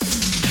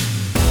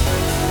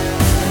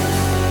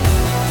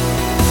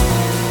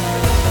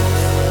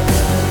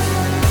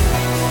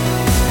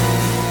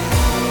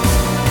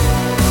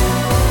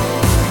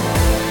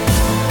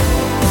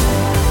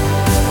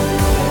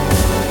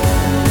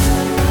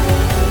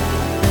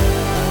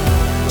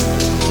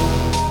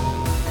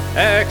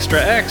Extra,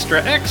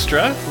 extra,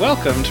 extra!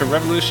 Welcome to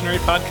Revolutionary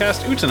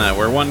Podcast Utena,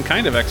 where one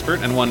kind of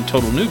expert and one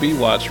total newbie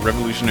watch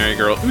Revolutionary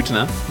Girl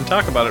Utena and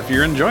talk about it for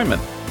your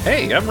enjoyment.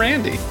 Hey, I'm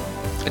Randy.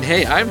 And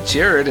hey, I'm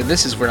Jared, and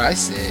this is where I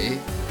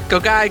say, go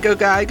guy, go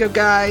guy, go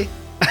guy.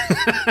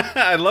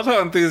 I love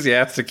how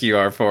enthusiastic you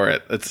are for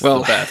it. It's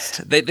the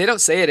best. They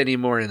don't say it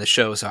anymore in the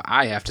show, so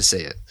I have to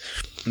say it.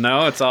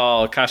 No, it's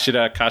all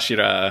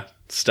Kashira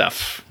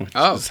stuff. Which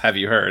is, have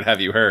you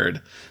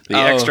heard? The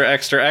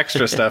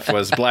extra stuff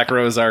was Black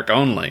Rose Arc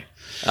only.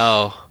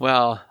 Oh,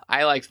 well,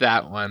 I liked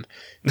that one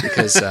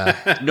because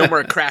no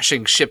more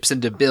crashing ships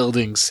into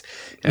buildings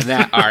in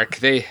that arc.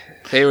 They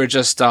were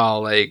just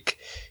all like,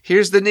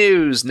 here's the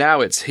news.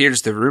 Now it's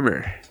here's the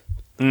rumor.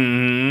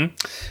 Mm-hmm.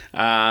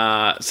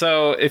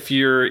 So if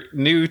you're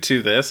new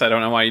to this, I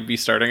don't know why you'd be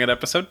starting at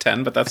episode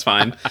 10, but that's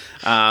fine.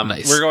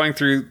 Nice. We're going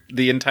through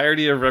the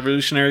entirety of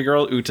Revolutionary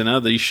Girl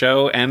Utena, the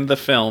show and the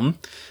film,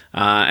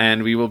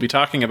 and we will be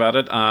talking about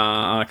it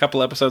on a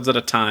couple episodes at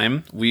a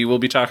time. We will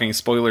be talking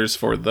spoilers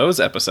for those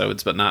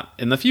episodes, but not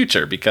in the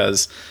future,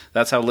 because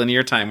that's how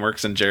linear time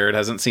works, and Jared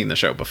hasn't seen the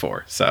show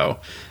before. So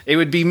it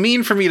would be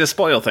mean for me to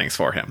spoil things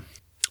for him.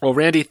 Well,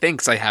 Randy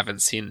thinks I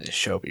haven't seen this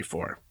show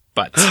before.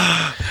 But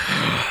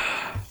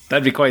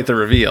that'd be quite the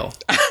reveal.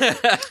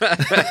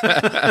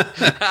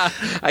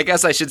 I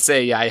guess I should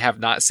say, I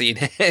have not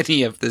seen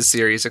any of this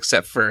series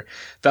except for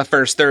the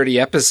first 30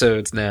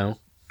 episodes now.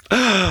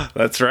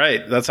 That's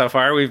right. That's how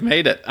far we've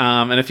made it.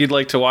 And if you'd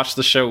like to watch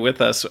the show with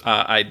us,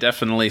 I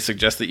definitely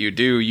suggest that you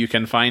do. You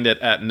can find it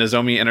at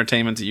Nozomi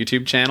Entertainment's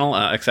YouTube channel,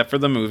 except for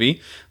the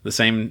movie. The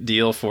same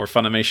deal for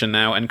Funimation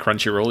Now and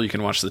Crunchyroll. You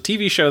can watch the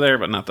TV show there,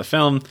 but not the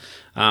film.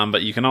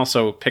 But you can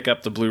also pick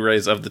up the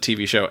Blu-rays of the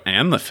TV show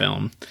and the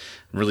film,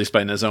 released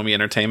by Nozomi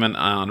Entertainment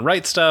on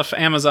Right Stuff,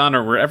 Amazon,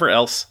 or wherever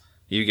else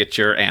you get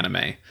your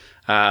anime.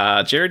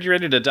 Jared, you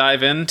ready to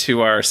dive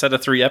into our set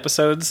of 3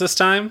 episodes this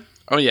time?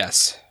 Oh,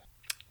 yes.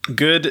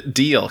 Good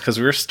deal, because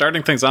we're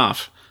starting things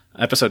off.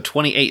 Episode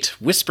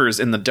 28, Whispers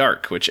in the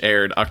Dark, which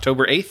aired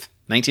October 8th,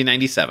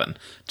 1997.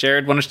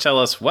 Jared, why don't you tell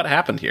us what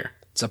happened here?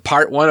 It's a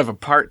part 1 of a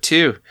part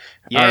 2.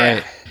 Yeah. All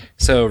right.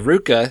 So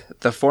Ruka,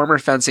 the former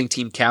fencing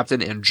team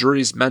captain and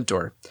Juri's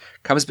mentor,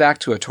 comes back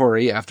to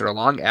Otori after a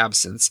long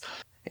absence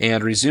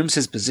and resumes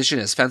his position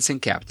as fencing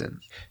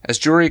captain. As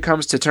Juri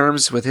comes to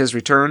terms with his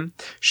return,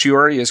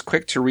 Shiori is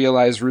quick to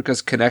realize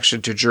Ruka's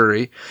connection to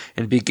Juri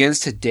and begins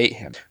to date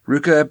him.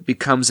 Ruka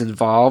becomes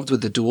involved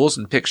with the duels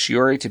and picks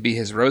Shiori to be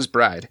his rose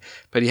bride,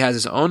 but he has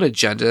his own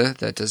agenda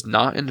that does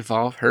not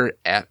involve her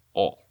at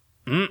all.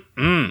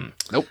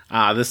 Nope.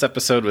 This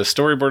episode was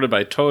storyboarded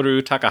by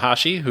Toru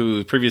Takahashi,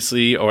 who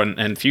previously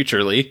and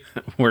futurely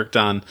worked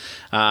on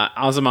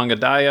Azumanga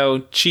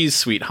Daioh, Cheese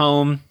Sweet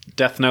Home,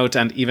 Death Note,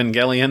 and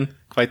Evangelion.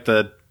 Quite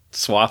the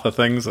swath of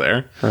things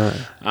there.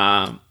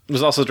 It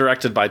was also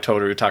directed by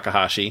Toru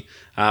Takahashi.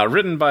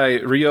 Written by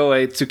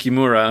Ryoei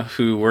Tsukimura,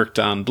 who worked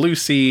on Blue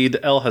Seed,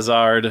 El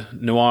Hazard,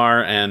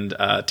 Noir, and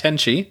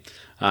Tenchi.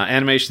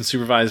 Animation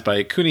supervised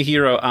by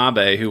Kunihiro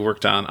Abe, who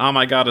worked on Oh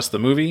My Goddess the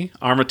Movie,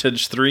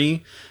 Armitage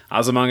 3,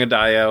 Azumanga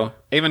Daioh,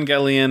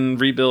 Evangelion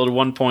Rebuild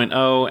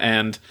 1.0,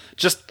 and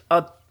just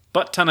a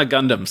butt ton of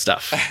Gundam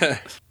stuff.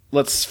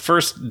 Let's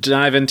first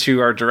dive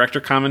into our director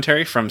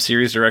commentary from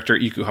series director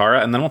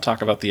Ikuhara, and then we'll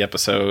talk about the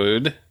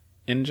episode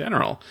in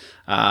general.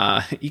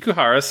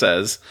 Ikuhara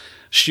says,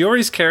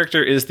 Shiori's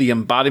character is the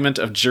embodiment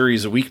of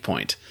Juri's weak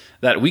point.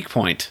 That weak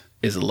point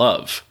is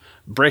love.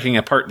 Breaking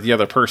apart the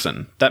other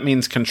person. That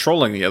means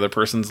controlling the other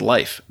person's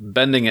life,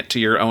 bending it to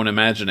your own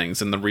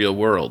imaginings in the real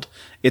world.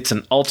 It's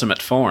an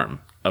ultimate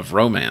form of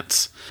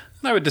romance.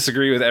 I would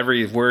disagree with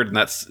every word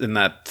in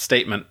that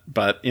statement,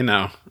 but,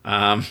 well,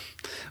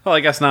 I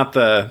guess not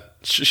the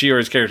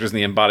Shiori's character is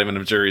the embodiment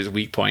of Juri's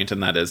weak point,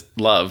 and that is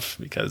love,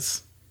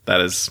 because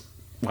that is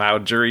how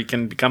Juri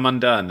can become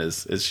undone,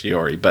 is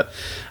Shiori. But,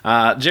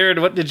 Jared,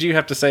 what did you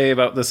have to say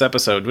about this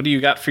episode? What do you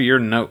got for your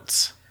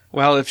notes?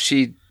 Well, if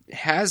she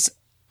has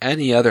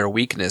any other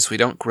weakness, we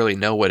don't really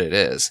know what it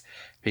is,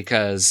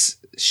 because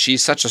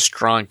she's such a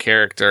strong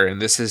character,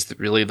 and this is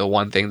really the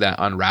one thing that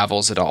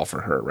unravels it all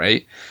for her,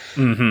 right?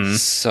 Mm-hmm.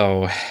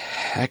 So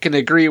I can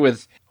agree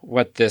with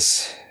what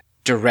this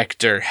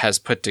director has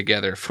put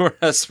together for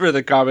us for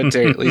the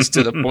commentary, at least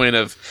to the point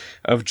of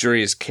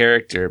Juri's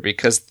character,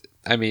 because,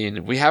 I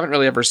mean, we haven't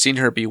really ever seen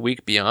her be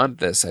weak beyond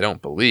this, I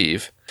don't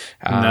believe.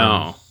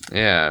 No.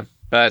 Yeah,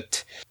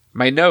 but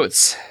my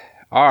notes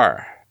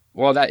are...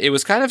 Well, it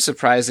was kind of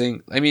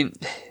surprising. I mean,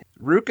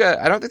 Ruka,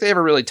 I don't think they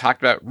ever really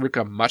talked about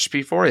Ruka much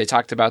before. They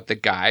talked about the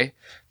guy.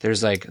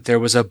 There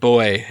was a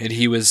boy, and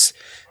he was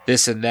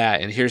this and that,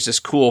 and here's this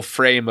cool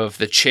frame of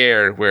the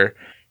chair where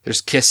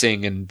there's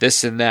kissing and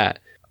this and that.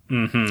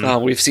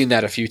 Mm-hmm. We've seen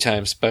that a few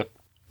times, but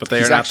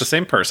they are not the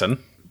same person.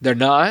 They're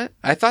not?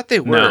 I thought they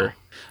were.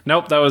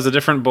 Nope, that was a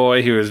different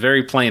boy who was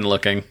very plain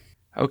looking.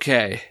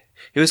 Okay.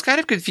 It was kind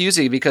of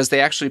confusing because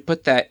they actually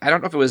put that, I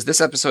don't know if it was this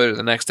episode or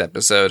the next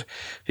episode,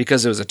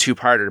 because it was a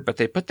 2-parter, but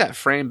they put that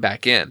frame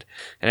back in.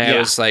 And I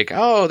was like,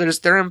 oh,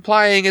 they're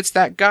implying it's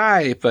that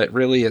guy, but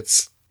really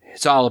it's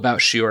it's all about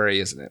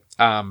Shiori, isn't it?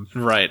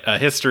 Right. A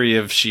history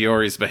of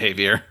Shiori's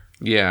behavior.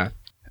 Yeah.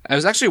 I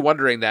was actually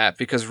wondering that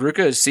because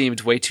Ruka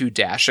seemed way too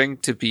dashing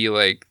to be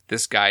like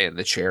this guy in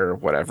the chair or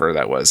whatever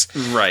that was.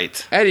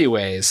 Right.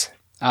 Anyways,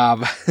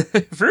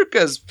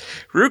 Ruka's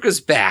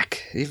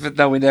back, even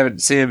though we never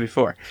seen him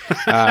before.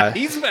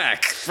 He's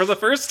back for the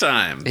first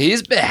time.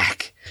 He's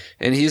back,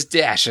 and he's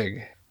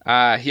dashing.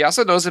 He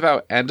also knows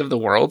about End of the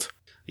World.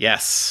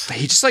 Yes.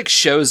 He just like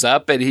shows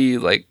up and he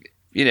like,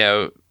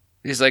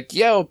 he's like,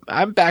 yo,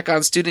 I'm back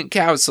on student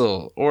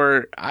council,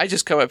 or I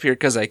just come up here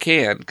because I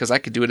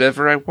can do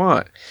whatever I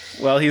want.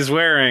 Well, he's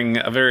wearing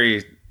a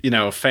very,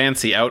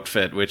 fancy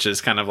outfit, which is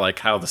kind of like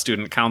how the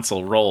student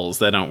council rolls.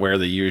 They don't wear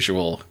the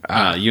usual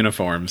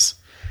uniforms.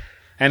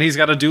 And he's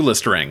got a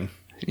duelist ring.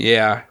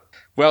 Yeah.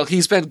 Well,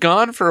 he's been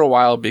gone for a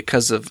while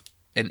because of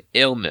an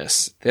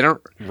illness. They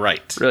don't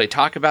really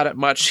talk about it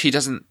much. He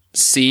doesn't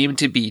seem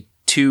to be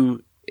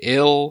too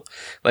ill.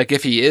 Like,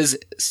 if he is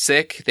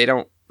sick, they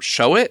don't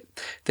show it.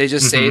 They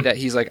just say that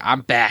he's like,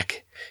 I'm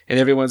back. And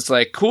everyone's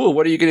like, cool,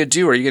 what are you going to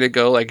do? Are you going to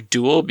go like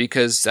duel?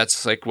 Because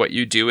that's like what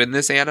you do in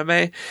this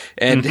anime.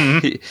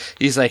 And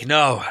he's like,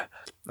 no,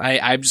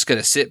 I'm just going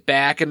to sit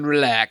back and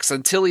relax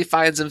until he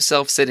finds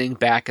himself sitting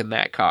back in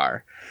that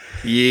car.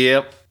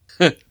 Yep.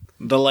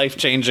 The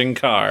life-changing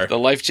car. The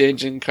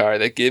life-changing car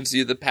that gives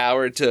you the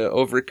power to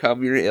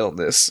overcome your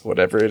illness,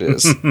 whatever it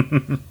is.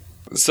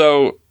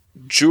 So,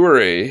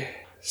 Juri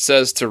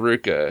says to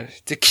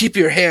Ruka to keep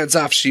your hands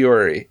off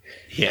Shiori.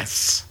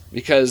 Yes.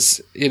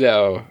 Because,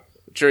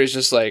 Juri's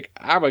just like,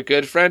 I'm a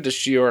good friend to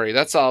Shiori.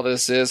 That's all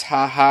this is.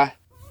 Ha ha.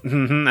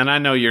 And I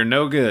know you're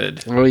no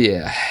good. Oh,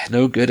 yeah.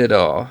 No good at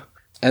all.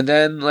 And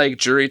then, like,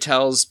 Juri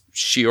tells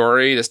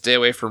Shiori to stay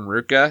away from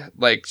Ruka.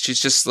 Like,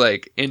 she's just,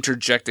 like,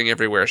 interjecting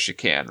everywhere she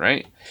can,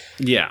 right?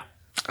 Yeah.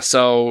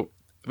 So,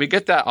 we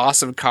get that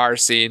awesome car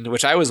scene,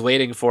 which I was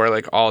waiting for,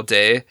 like, all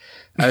day.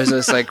 I was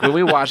just like, when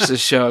we watch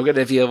this show, I'm going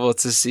to be able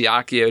to see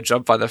Akio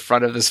jump on the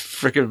front of this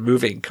freaking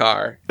moving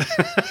car.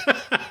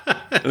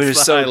 It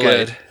was so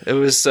good. It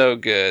was so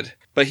good.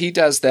 But he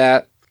does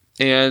that,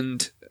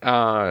 and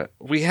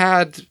we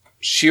had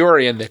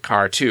Shiori in the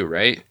car, too,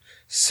 right?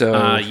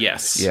 So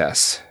yes.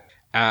 Yes.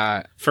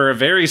 For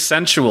very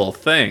sensual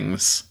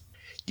things.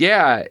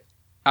 Yeah.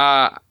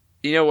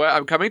 You know what?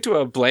 I'm coming to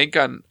a blank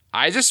on...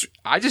 I just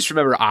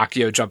remember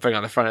Akio jumping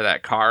on the front of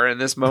that car in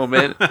this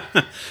moment.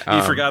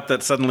 You forgot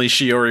that suddenly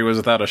Shiori was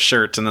without a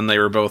shirt, and then they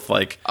were both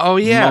like,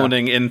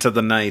 moaning into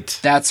the night.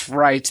 That's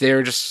right. They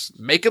were just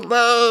making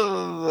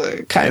love,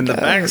 in the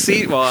back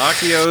seat while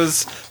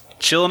Akio's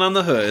chilling on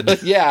the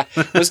hood. Yeah,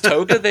 was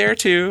Toga there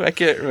too? I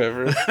can't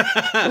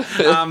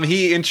remember.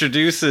 He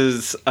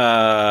introduces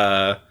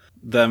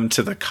them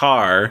to the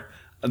car.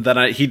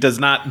 Then he does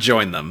not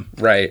join them.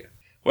 Right.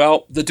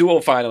 Well, the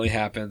duel finally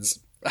happens.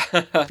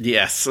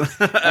 Yes.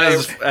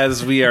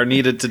 As we are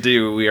needed to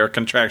do, we are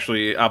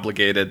contractually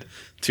obligated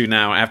to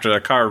now, after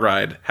a car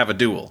ride, have a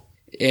duel.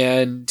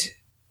 And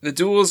the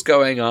duel's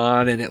going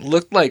on, and it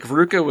looked like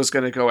Ruka was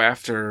going to go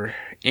after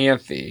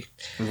Anthe.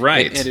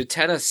 Right. And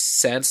Utena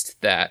sensed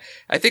that.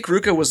 I think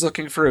Ruka was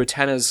looking for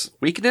Utena's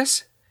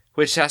weakness,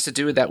 which has to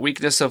do with that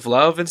weakness of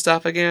love and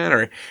stuff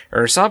again,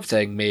 or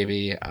something,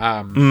 maybe.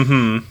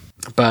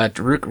 But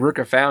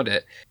Ruka found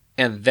it.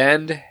 And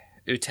then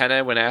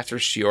Utena went after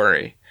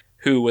Shiori,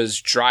 who was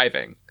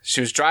driving.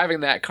 She was driving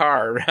that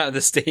car around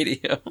the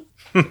stadium.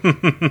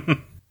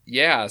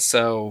 Yeah,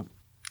 so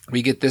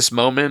we get this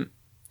moment.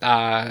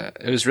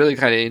 It was really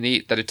kind of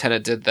neat that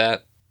Utena did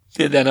that.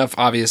 And then,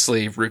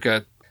 obviously,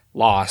 Ruka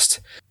lost.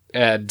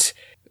 And,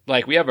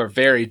 like, we have a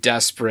very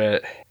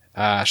desperate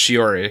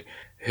Shiori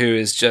who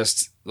is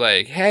just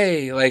like,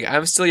 hey, like,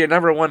 I'm still your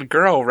number one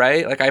girl,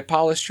 right? Like, I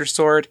polished your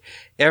sword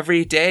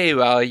every day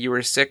while you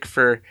were sick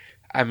for,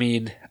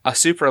 a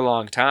super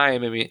long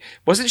time.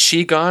 Wasn't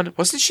she gone?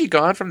 Wasn't she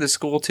gone from the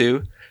school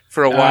too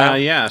for a while?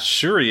 Yeah,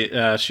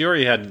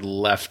 Shiori had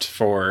left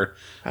for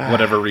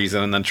whatever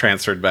reason and then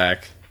transferred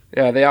back.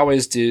 Yeah, they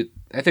always do.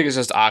 I think it's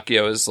just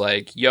Akio is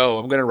like, yo,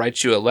 I'm going to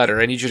write you a letter.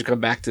 I need you to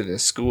come back to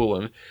this school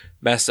and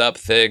mess up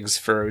things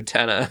for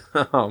Utena.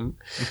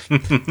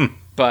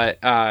 But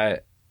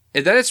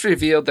and then it's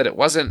revealed that it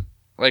wasn't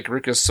like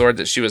Ruka's sword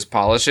that she was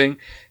polishing.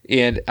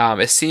 And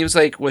it seems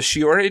like, was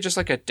Shiori just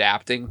like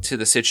adapting to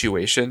the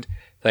situation?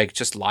 Like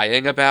just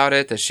lying about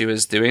it, that she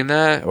was doing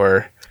that,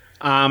 or?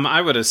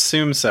 I would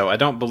assume so. I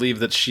don't believe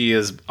that she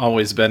has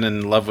always been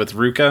in love with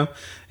Ruka.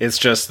 It's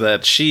just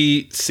that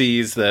she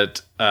sees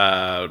that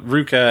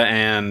Ruka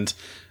and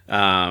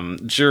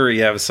Juri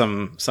have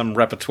some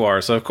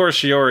repertoire. So of course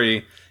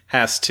Shiori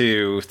has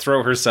to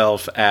throw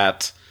herself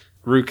at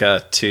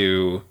Ruka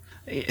to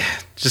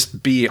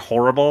just be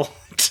horrible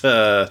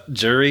to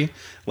Juri,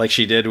 like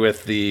she did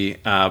with the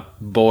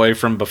boy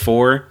from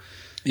before.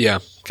 Yeah.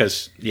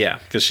 Because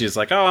she's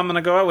like, oh, I'm going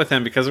to go out with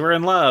him because we're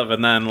in love.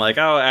 And then like,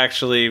 oh,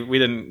 actually, we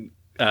didn't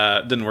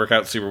work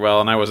out super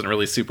well, and I wasn't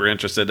really super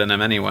interested in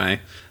him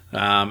anyway.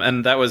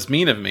 And that was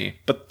mean of me.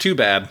 But too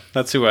bad.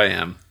 That's who I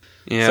am.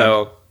 Yeah.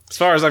 So as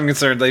far as I'm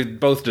concerned, they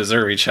both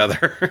deserve each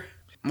other.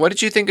 What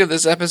did you think of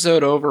this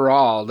episode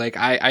overall? Like,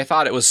 I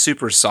thought it was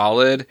super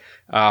solid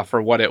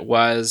for what it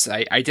was.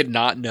 I did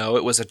not know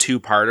it was a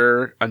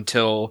two-parter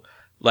until,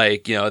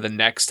 like, you know, the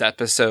next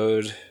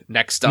episode,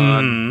 next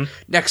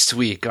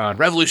week on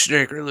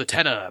Revolutionary Girl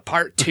Lieutenant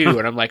Part 2.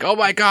 And I'm like, oh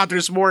my God,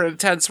 there's more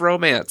intense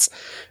romance.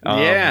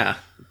 Yeah.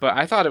 But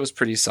I thought it was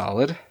pretty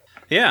solid.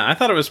 Yeah, I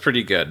thought it was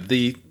pretty good.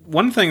 The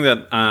one thing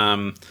that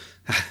I'm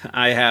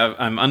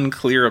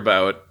unclear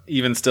about,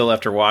 even still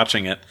after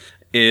watching it,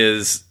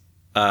 is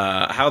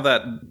how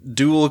that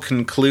duel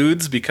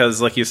concludes,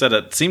 because, like you said,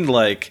 it seemed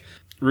like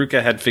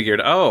Ruka had figured,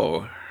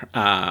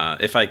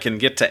 if I can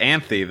get to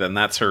Anthe, then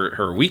that's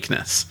her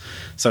weakness.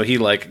 So he,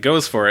 like,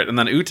 goes for it, and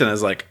then Utena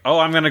is like, oh,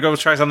 I'm going to go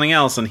try something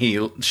else, and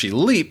she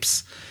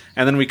leaps,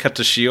 and then we cut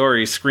to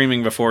Shiori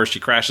screaming before she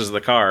crashes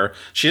the car.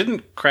 She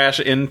didn't crash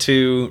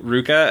into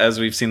Ruka, as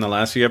we've seen the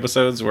last few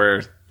episodes,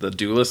 where the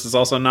duelist is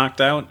also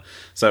knocked out.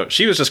 So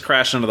she was just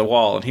crashing into the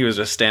wall, and he was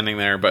just standing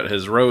there, but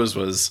his rose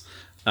was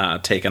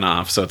taken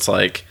off. So it's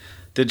like,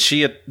 did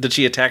she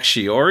attack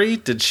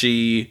Shiori? Did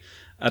she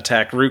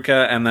attack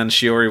Ruka, and then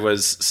Shiori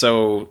was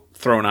so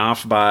thrown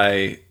off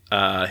by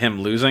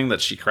him losing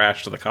that she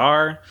crashed the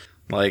car?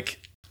 Like,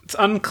 it's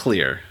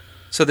unclear.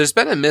 So there's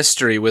been a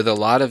mystery with a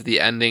lot of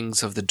the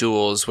endings of the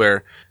duels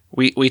where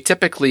we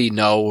typically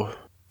know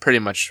pretty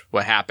much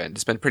what happened.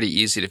 It's been pretty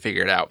easy to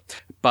figure it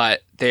out.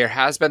 But there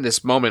has been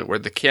this moment where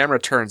the camera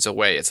turns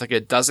away. It's like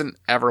it doesn't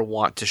ever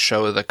want to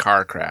show the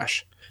car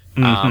crash.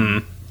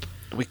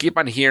 Mm-hmm. We keep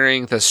on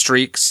hearing the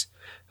streaks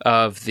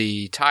of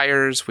the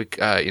tires.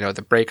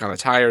 The brake on the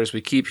tires.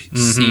 We keep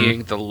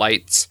seeing the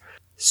lights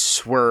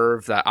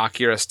swerve, that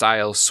Akira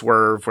style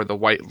swerve where the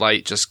white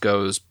light just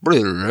goes.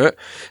 But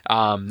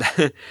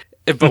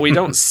we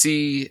don't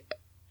see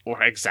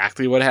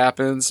exactly what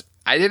happens.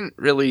 I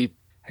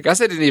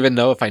guess I didn't even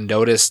know if I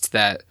noticed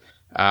that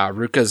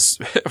Ruka's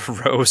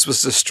rose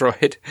was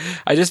destroyed.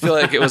 I just feel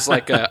like it was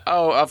like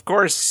of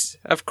course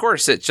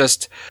it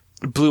just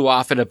blew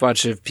off in a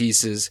bunch of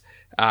pieces.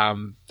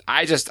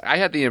 I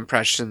had the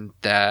impression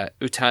that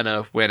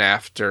Utena went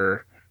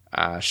after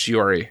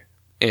Shiori,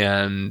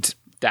 and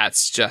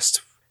that's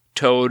just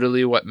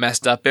totally what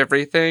messed up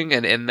everything.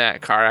 And in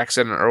that car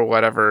accident or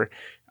whatever,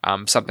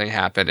 something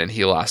happened and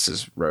he lost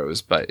his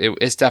rose. But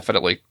it's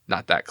definitely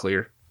not that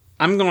clear.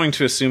 I'm going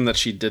to assume that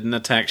she didn't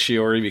attack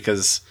Shiori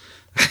because,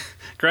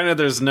 granted,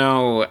 there's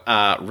no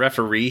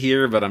referee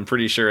here, but I'm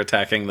pretty sure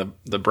attacking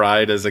the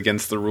bride is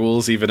against the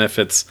rules, even if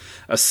it's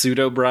a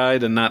pseudo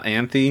bride and not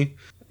Anthe.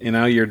 You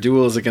know, your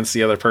duel is against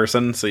the other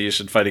person, so you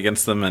should fight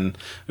against them. And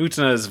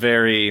Utena is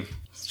very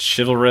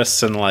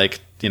chivalrous and,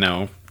 like, you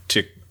know,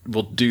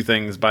 will do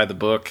things by the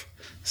book.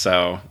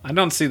 So I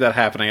don't see that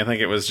happening. I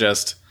think it was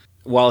just,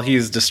 while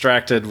he's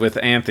distracted with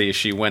Anthe,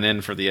 she went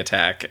in for the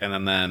attack,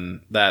 and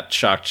then that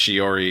shocked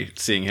Shiori,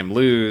 seeing him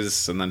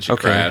lose, and then she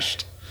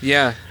crashed.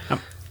 Yeah.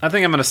 I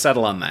think I'm going to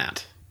settle on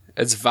that.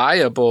 It's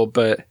viable,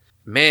 but,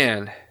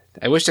 man,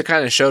 I wish it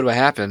kind of showed what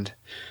happened.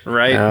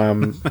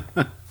 Right.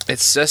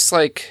 It's just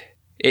like,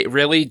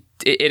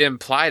 it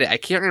implied it. I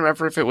can't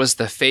remember if it was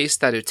the face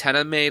that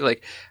Utena made.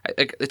 Like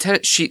Utena,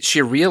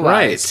 she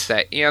realized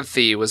that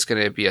Anthe was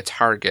going to be a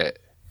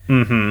target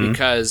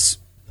because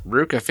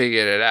Ruka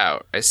figured it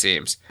out, it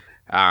seems.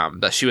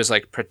 That she was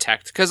like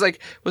because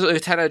like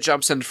Utena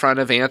jumps in front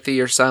of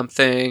Anthe or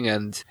something,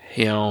 and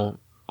you know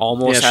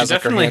almost has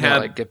like her hand to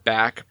like get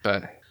back,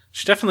 but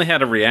she definitely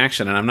had a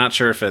reaction, and I'm not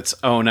sure if it's,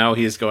 oh no,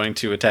 he's going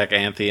to attack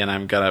Anthe and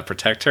I'm gonna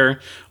protect her,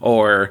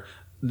 or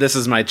this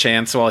is my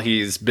chance while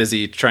he's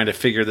busy trying to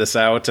figure this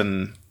out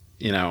and,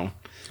 you know,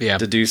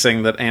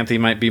 deducing that Anthe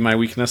might be my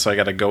weakness, so I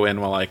got to go in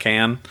while I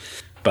can.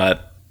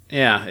 But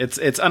yeah,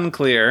 it's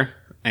unclear,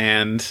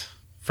 and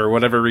for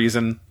whatever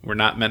reason, we're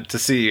not meant to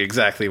see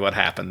exactly what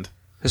happened.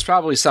 There's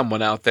probably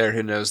someone out there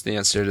who knows the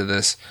answer to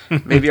this.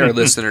 Maybe our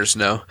listeners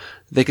know.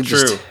 They can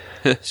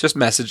just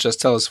message us,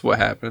 tell us what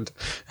happened.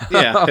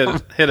 Yeah,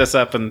 hit us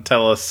up and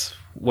tell us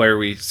where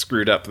we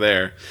screwed up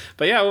there.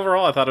 But yeah,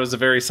 overall, I thought it was a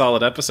very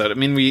solid episode. I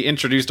mean, we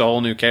introduced a whole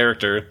new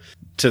character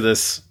to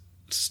this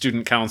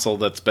student council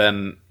that's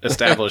been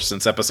established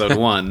since episode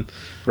 1.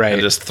 Right.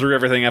 And just threw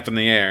everything up in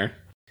the air.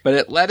 But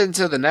it led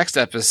into the next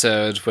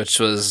episode, which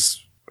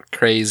was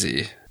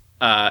crazy.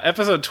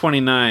 Episode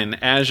 29,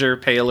 Azure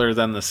Paler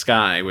Than the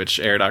Sky, which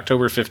aired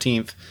October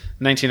 15th,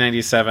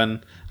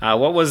 1997.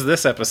 What was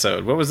this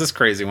episode? What was this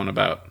crazy one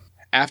about?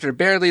 After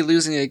barely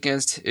losing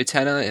against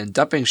Utena and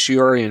dumping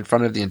Shiori in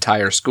front of the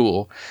entire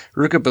school,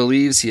 Ruka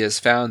believes he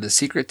has found the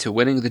secret to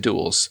winning the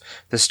duels,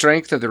 the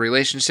strength of the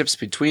relationships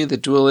between the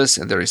duelists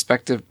and their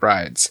respective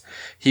brides.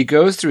 He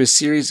goes through a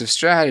series of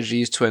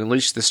strategies to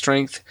unleash the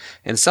strength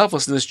and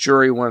selflessness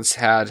Juri once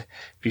had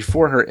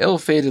before her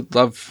ill-fated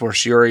love for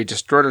Shiori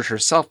distorted her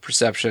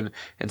self-perception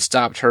and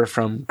stopped her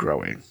from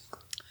growing.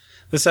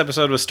 This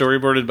episode was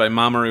storyboarded by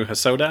Mamoru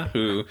Hosoda,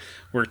 who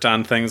worked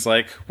on things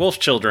like Wolf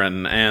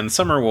Children and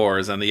Summer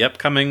Wars and the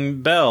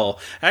upcoming Bell.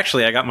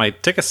 Actually, I got my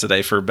tickets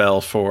today for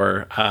Bell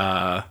for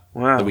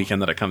the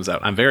weekend that it comes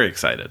out. I'm very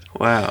excited.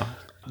 Wow.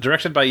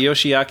 Directed by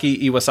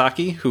Yoshiaki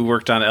Iwasaki, who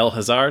worked on El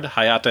Hazard,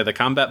 Hayate the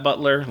Combat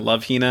Butler,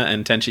 Love Hina,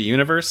 and Tenchi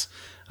Universe.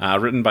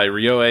 Written by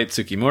Ryoei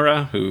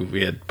Tsukimura, who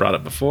we had brought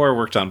up before,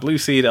 worked on Blue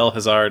Seed, El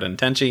Hazard, and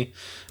Tenchi.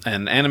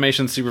 And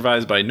animation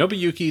supervised by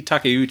Nobuyuki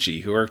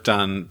Takeuchi, who worked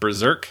on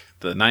Berserk,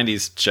 the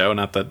 90s show,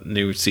 not the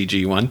new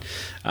CG one.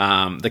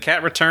 The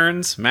Cat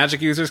Returns,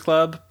 Magic Users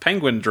Club,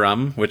 Penguin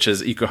Drum, which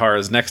is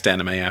Ikuhara's next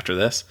anime after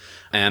this,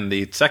 and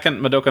the second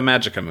Madoka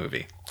Magica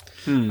movie.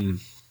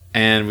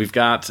 And we've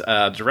got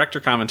director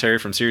commentary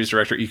from series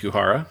director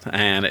Ikuhara,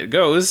 and it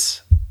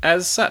goes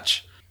as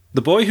such.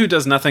 The boy who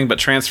does nothing but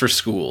transfer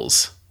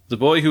schools. The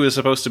boy who is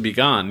supposed to be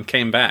gone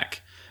came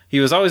back. He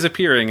was always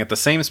appearing at the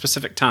same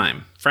specific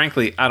time.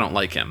 Frankly, I don't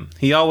like him.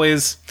 He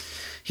always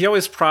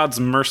prods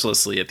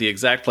mercilessly at the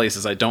exact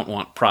places I don't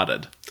want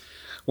prodded.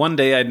 One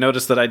day I'd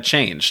noticed that I'd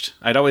changed.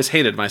 I'd always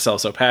hated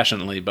myself so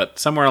passionately, but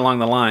somewhere along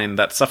the line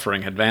that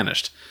suffering had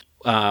vanished.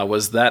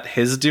 Was that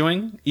his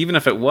doing? Even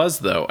if it was,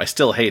 though, I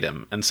still hate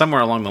him. And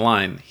somewhere along the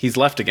line, he's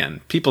left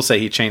again. People say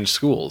he changed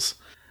schools.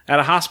 At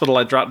a hospital,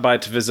 I dropped by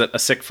to visit a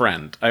sick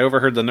friend. I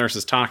overheard the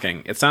nurses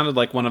talking. It sounded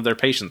like one of their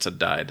patients had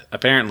died.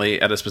 Apparently,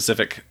 at a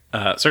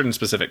certain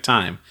specific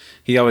time,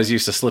 he always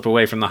used to slip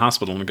away from the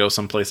hospital and go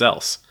someplace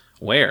else.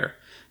 Where?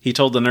 He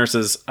told the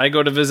nurses, I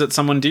go to visit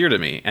someone dear to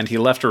me, and he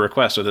left a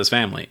request with his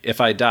family.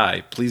 If I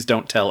die, please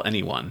don't tell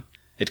anyone.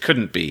 It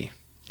couldn't be.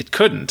 It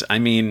couldn't. I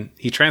mean,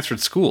 he transferred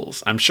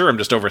schools. I'm sure I'm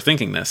just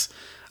overthinking this.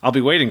 I'll be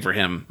waiting for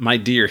him, my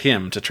dear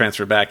him, to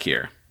transfer back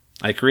here.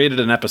 I created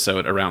an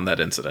episode around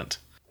that incident.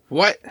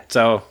 What?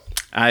 So,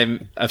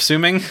 I'm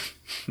assuming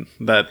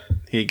that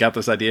he got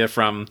this idea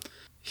from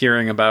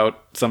hearing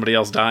about somebody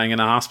else dying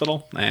in a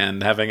hospital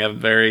and having a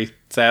very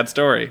sad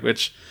story,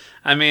 which,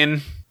 I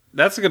mean,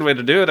 that's a good way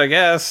to do it, I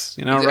guess.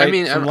 You know, right? I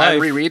mean, I'm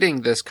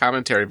rereading this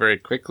commentary very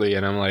quickly,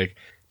 and I'm like,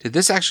 did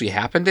this actually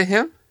happen to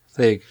him?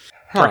 Like,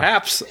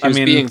 perhaps. He was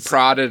being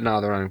prodded in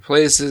all the wrong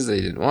places they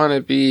didn't want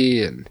to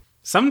be, and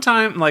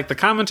sometimes, like, the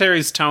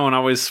commentary's tone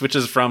always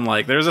switches from,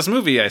 like, there's this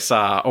movie I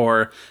saw,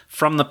 or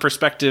from the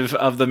perspective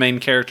of the main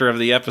character of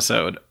the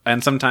episode.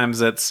 And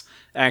sometimes it's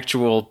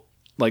actual,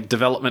 like,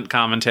 development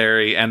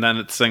commentary, and then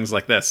it's things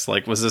like this.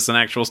 Like, was this an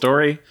actual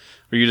story?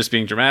 Were you just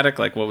being dramatic?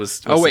 Like,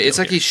 what's oh, wait, it's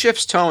like he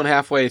shifts tone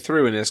halfway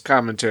through in his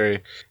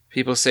commentary.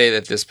 People say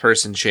that this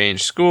person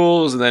changed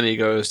schools, and then he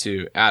goes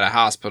to, at a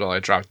hospital, I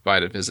dropped by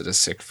to visit a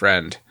sick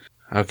friend.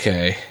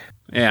 Okay.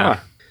 Yeah.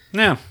 Huh.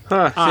 Yeah.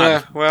 Huh.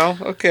 Yeah. Well,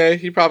 okay.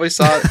 He probably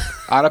saw it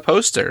on a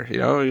poster. You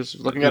know, he was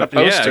looking at a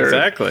poster. Yeah,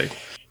 exactly.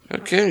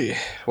 Okay.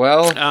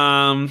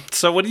 Well.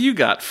 So what do you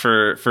got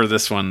for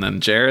this one then,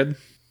 Jared?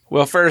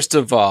 Well, first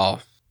of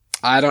all,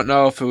 I don't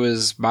know if it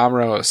was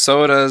Mamoru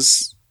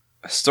Osoda's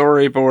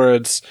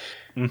storyboards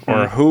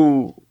or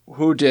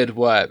who did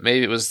what.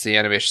 Maybe it was the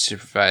animation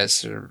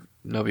supervisor,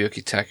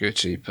 Nobuyuki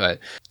Takeuchi, but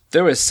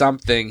there was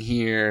something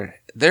here.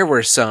 There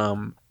were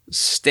some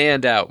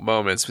standout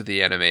moments with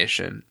the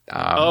animation.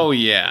 Oh,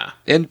 yeah.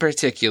 In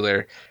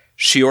particular,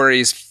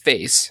 Shiori's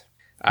face.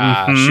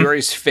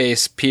 Shiori's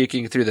face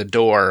peeking through the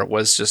door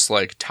was just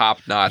like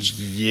top-notch.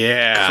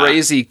 Yeah.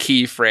 Crazy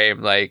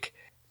keyframe. Like,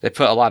 they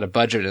put a lot of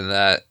budget in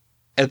that.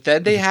 And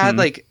then they had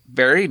like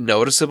very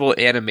noticeable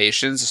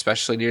animations,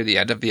 especially near the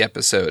end of the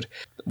episode,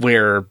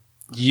 where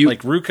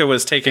like Ruka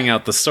was taking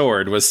out the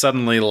sword was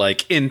suddenly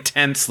like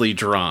intensely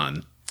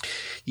drawn.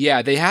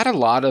 Yeah, they had a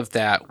lot of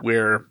that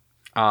where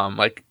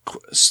like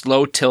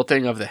slow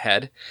tilting of the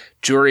head.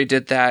 Juri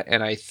did that,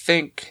 and I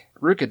think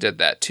Ruka did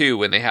that too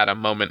when they had a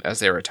moment as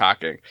they were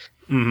talking.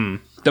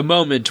 The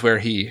moment where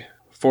he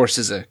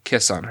forces a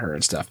kiss on her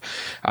and stuff.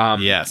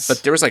 Yes.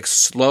 But there was like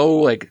slow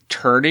like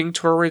turning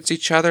towards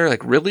each other,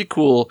 like really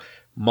cool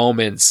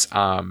moments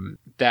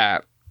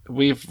that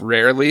we've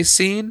rarely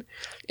seen.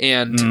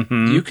 And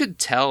you could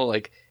tell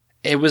like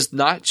it was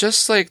not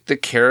just like the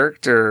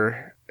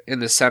character in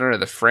the center of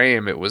the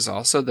frame, it was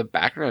also the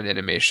background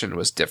animation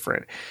was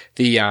different.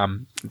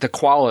 The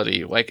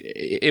quality, like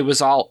it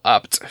was all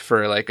upped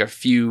for like a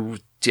few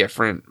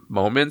different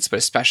moments, but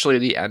especially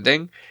the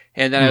ending.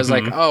 And then I was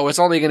like, oh, it's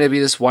only going to be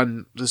this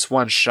one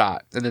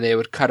shot. And then they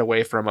would cut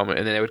away for a moment,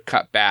 and then they would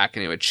cut back,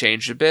 and it would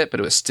change a bit, but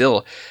it was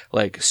still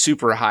like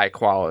super high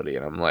quality.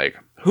 And I'm like,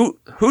 who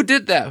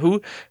did that?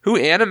 Who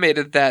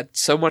animated that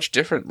so much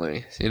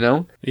differently? You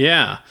know?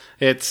 Yeah,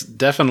 it's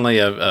definitely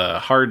a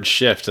hard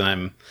shift,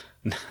 and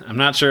I'm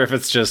not sure if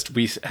it's just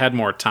we had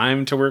more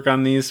time to work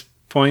on these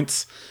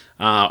points,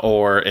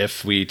 or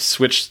if we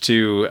switched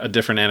to a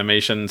different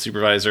animation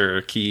supervisor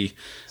or key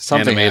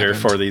animator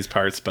for these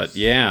parts. But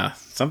yeah,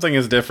 something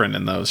is different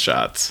in those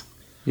shots.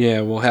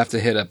 Yeah, we'll have to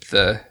hit up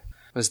the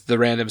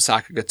random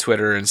Sakuga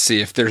Twitter and see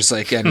if there's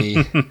like any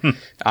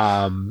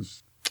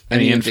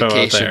any info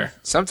out there.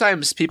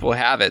 Sometimes people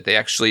have it. They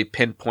actually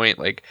pinpoint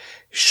like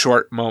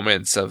short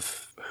moments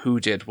of who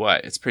did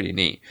what. It's pretty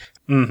neat.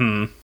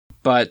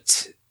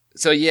 But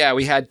so yeah,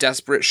 we had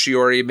desperate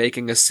Shiori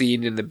making a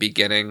scene in the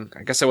beginning.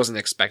 I guess I wasn't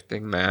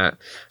expecting that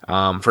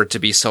for it to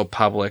be so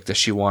public that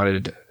she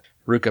wanted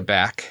Ruka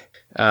back.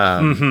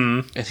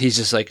 And he's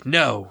just like,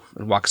 no,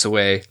 and walks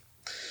away.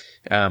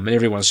 and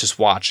everyone's just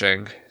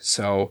watching.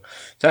 So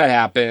that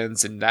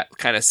happens, and that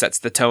kind of sets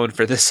the tone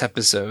for this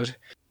episode.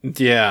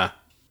 Yeah.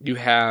 You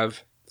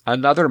have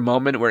another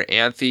moment where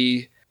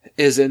Anthe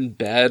is in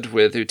bed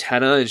with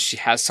Utena, and she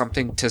has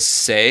something to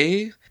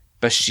say,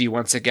 but she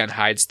once again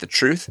hides the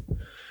truth.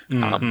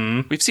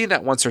 We've seen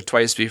that once or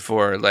twice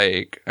before.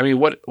 Like, I mean,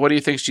 what do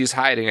you think she's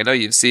hiding? I know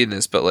you've seen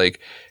this, but like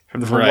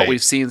from what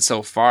we've seen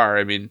so far,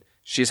 I mean,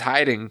 she's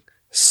hiding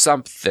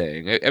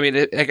something. I mean,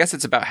 I guess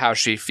it's about how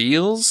she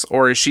feels,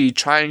 or is she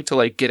trying to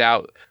like get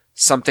out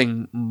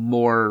something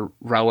more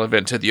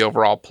relevant to the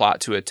overall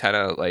plot to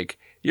Utena? Like,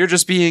 you're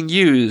just being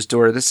used,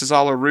 or this is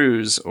all a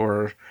ruse,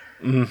 or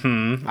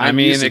I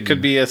mean, it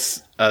could be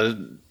a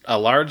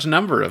large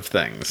number of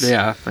things.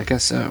 Yeah, I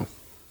guess so.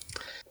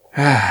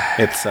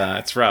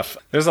 It's rough.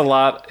 There's a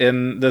lot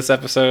in this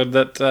episode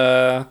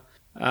that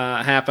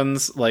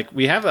happens. Like,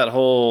 we have that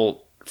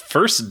whole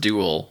first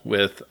duel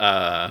with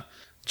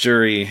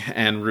Juri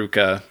and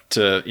Ruka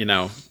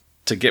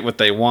to get what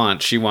they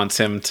want. She wants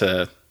him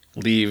to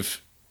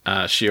leave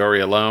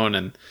Shiori alone,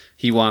 and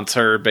he wants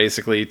her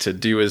basically to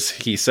do as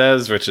he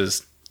says, which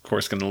is, of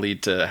course, going to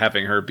lead to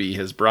having her be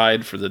his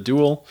bride for the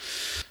duel.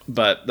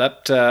 But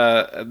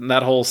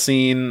that whole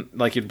scene,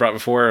 like you'd brought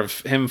before, of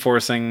him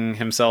forcing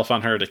himself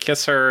on her to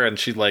kiss her, and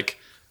she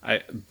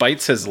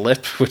bites his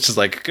lip, which is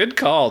like, good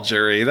call,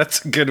 Juri.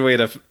 That's a good way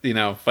to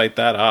fight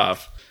that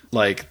off.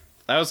 Like,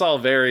 that was all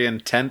very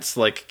intense,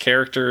 like,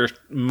 character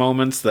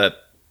moments that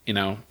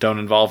don't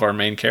involve our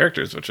main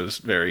characters, which was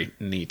very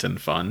neat and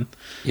fun.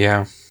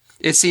 Yeah,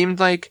 it seemed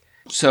like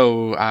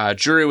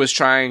Juri was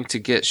trying to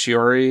get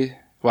Shiori.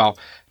 Well,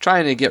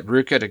 trying to get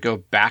Ruka to go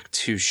back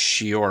to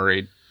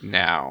Shiori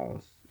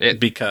now.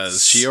 Because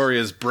Shiori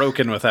is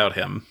broken without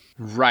him.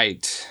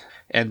 Right.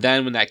 And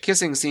then when that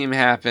kissing scene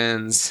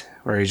happens,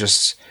 where he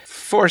just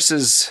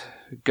forces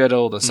good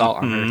old assault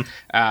on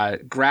her,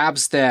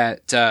 grabs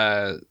that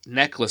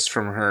necklace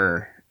from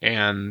her,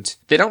 and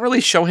they don't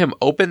really show him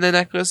open the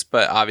necklace,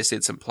 but obviously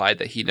it's implied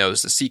that he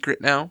knows the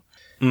secret now.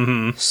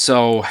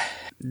 So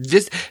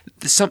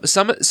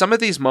some of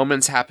these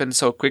moments happen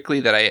so quickly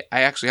that I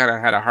actually kind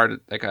of had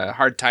a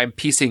hard time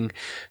piecing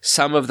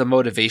some of the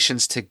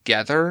motivations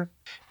together,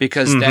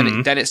 because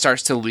then it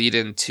starts to lead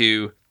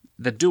into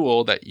the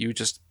duel that you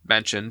just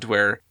mentioned,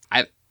 where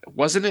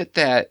wasn't it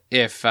that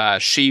if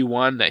she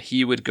won, that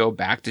he would go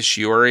back to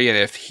Shiori, and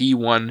if he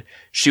won,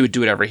 she would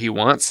do whatever he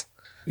wants?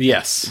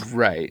 Yes.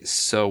 Right.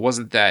 So it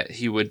wasn't that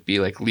he would be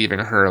like leaving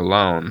her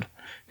alone.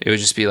 It would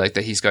just be like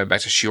that he's going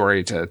back to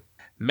Shiori to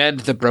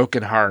mend the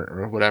broken heart,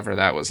 or whatever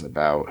that was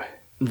about.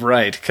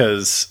 Right,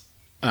 because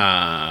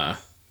or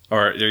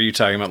are you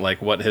talking about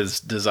like what his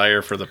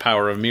desire for the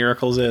power of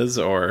miracles is,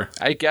 or?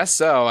 I guess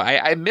so.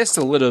 I missed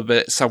a little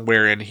bit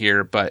somewhere in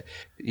here, but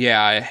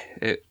yeah,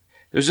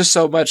 there's just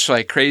so much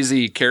like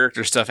crazy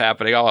character stuff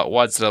happening all at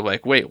once that I'm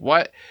like, wait,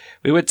 what?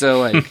 We went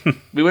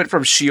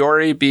from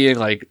Shiori being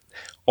like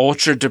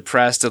ultra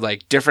depressed to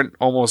like different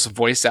almost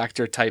voice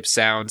actor type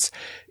sounds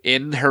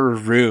in her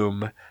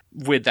room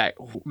with that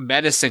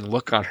menacing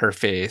look on her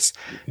face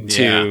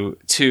to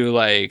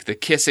like the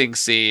kissing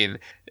scene,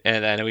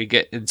 and then we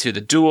get into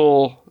the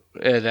duel,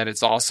 and then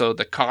it's also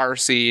the car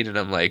scene, and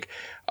I'm like,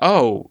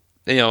 oh,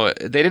 they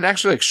didn't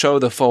actually like show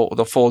the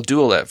full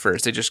duel at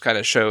first. They just kind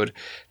of showed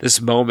this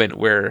moment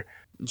where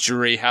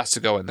Juri has to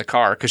go in the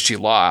car because she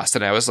lost,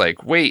 and I was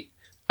like, wait,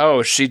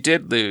 oh, she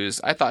did lose.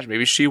 I thought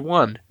maybe she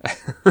won.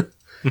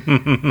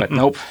 But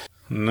nope.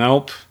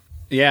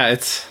 Yeah,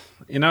 it's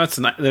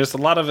there's a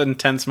lot of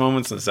intense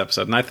moments in this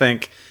episode, and I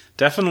think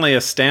definitely a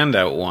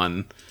standout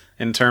one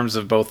in terms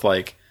of both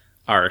like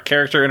our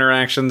character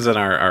interactions and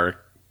our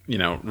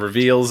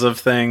reveals of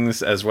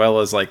things, as well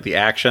as like the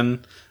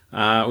action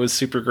was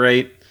super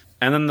great.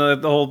 And then the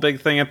whole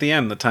big thing at the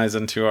end that ties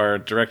into our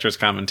director's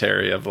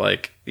commentary of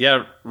like,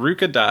 yeah,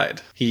 Ruka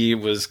died. He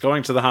was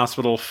going to the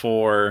hospital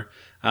for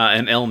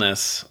an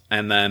illness,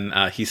 and then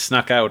he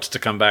snuck out to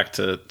come back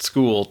to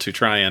school to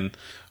try and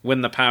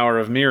win the power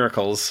of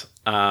miracles,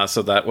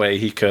 so that way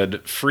he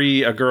could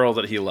free a girl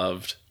that he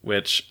loved,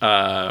 which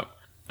I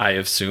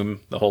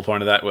assume the whole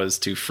point of that was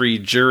to free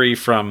Juri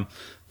from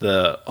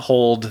the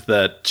hold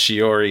that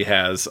Shiori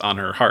has on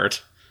her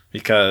heart,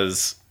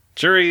 because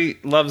Juri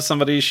loves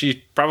somebody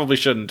she probably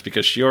shouldn't,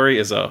 because Shiori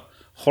is a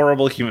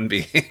horrible human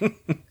being.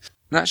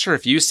 Not sure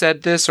if you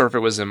said this or if it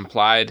was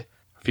implied,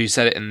 if you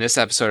said it in this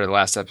episode or the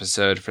last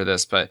episode for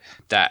this, but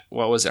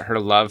what was it? Her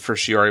love for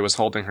Shiori was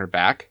holding her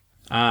back?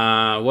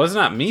 Was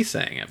not me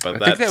saying it, but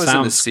I think that was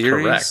in the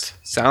series. Correct.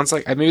 Sounds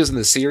like, maybe it was in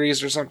the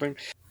series or something.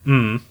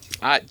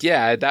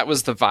 Yeah, that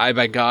was the vibe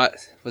I got,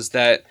 was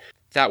that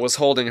was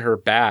holding her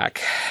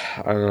back.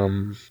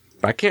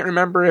 I can't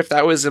remember if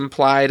that was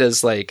implied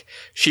as like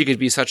she could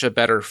be such a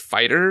better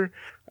fighter,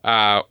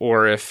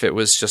 or if it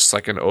was just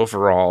like an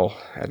overall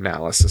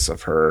analysis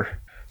of her.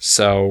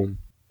 So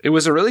it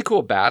was a really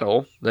cool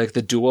battle, like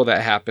the duel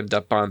that happened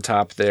up on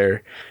top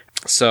there.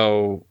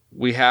 So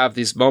we have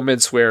these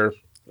moments where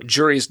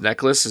Juri's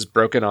necklace is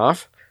broken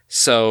off.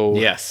 So,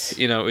 yes,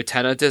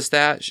 Utena does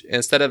that.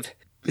 Instead of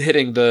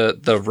hitting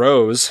the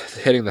rose,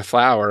 hitting the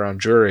flower on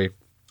Juri,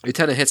 it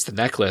kind of hits the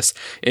necklace,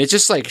 and it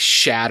just like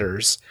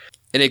shatters,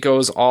 and it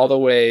goes all the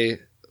way,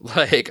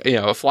 like,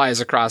 it flies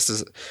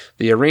across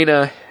the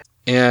arena,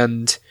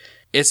 and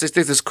it's like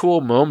this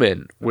cool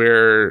moment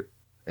where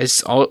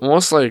it's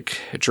almost like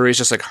Juri's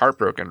just like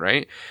heartbroken,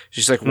 right?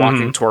 She's like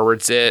walking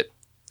towards it.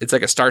 It's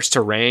like it starts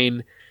to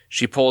rain.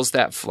 She pulls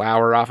that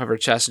flower off of her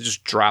chest and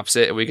just drops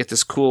it, and we get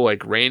this cool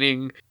like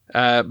raining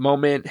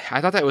moment.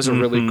 I thought that was a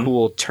really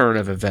cool turn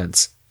of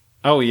events.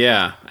 Oh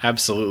yeah,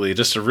 absolutely.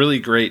 Just a really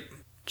great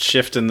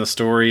shift in the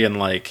story, and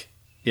like,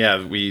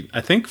 yeah,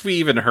 I think we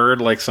even heard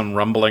like some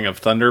rumbling of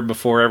thunder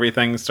before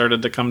everything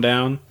started to come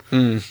down.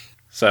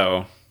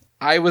 So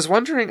I was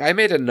wondering, I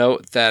made a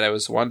note that I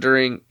was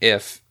wondering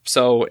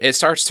so it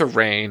starts to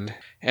rain,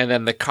 and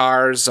then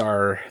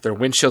their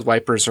windshield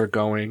wipers are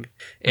going,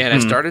 and I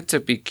started to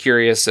be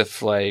curious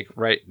if like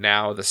right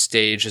now the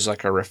stage is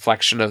like a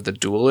reflection of the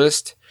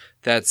duelist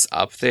that's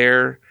up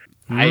there.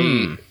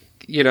 I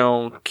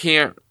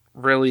can't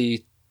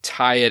really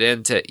tie it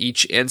into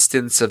each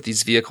instance of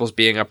these vehicles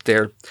being up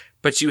there,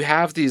 but you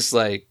have these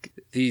kind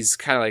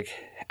of like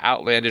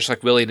outlandish,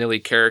 like willy-nilly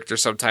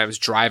characters sometimes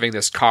driving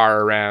this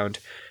car around,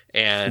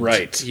 and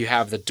you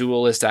have the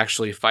duelist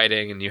actually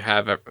fighting, and you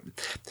have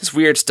this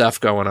weird stuff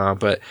going on.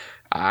 But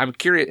I'm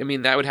curious, I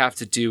mean, that would have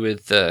to do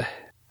with it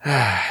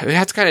would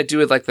have to kind of do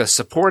with like the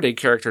supporting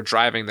character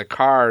driving the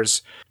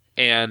cars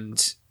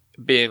and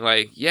being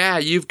like, yeah,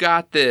 you've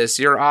got this,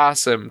 you're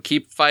awesome,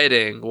 keep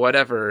fighting,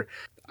 whatever.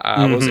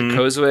 Was it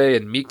Kozue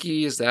and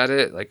Miki? Is that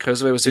it? Like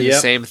Kozue was doing the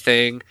same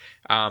thing.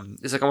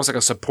 It's like almost like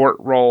a support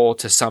role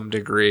to some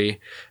degree,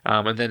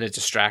 and then a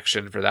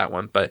distraction for that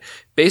one. But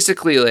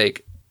basically,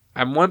 like,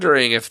 I'm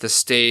wondering if the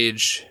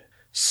stage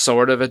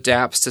sort of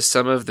adapts to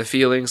some of the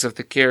feelings of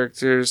the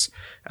characters,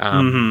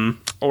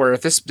 or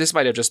if this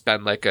might have just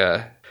been like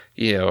a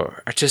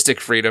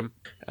artistic freedom.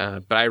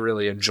 But I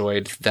really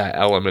enjoyed that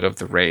element of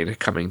the rain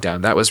coming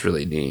down. That was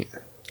really neat.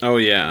 Oh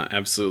yeah,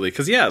 absolutely.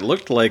 Because it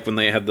looked like when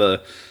they had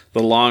the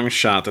long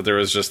shot that there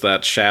was just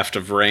that shaft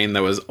of rain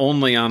that was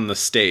only on the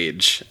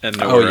stage and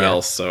nowhere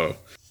else. So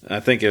I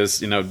think it was,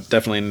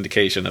 definitely an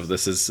indication of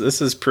this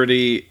is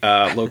pretty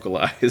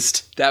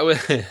localized. That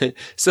was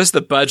it's just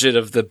the budget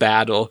of the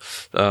battle.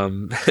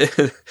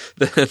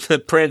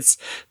 The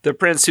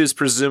prince who's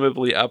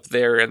presumably up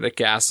there in the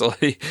castle.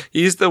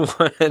 He's the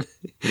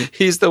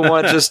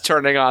one just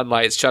turning on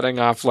lights, shutting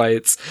off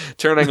lights,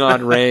 turning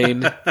on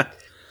rain.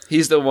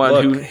 He's the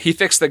one who he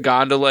fixed the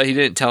gondola. He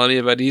didn't tell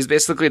anybody. He's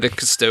basically the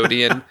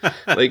custodian.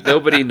 Like,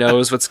 nobody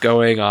knows what's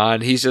going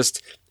on. He's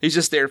just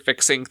there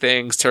fixing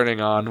things,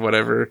 turning on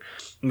whatever.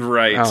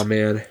 Right. Oh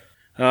man.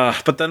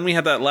 But then we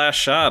had that last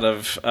shot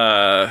of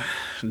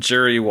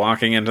Juri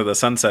walking into the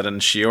sunset,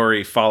 and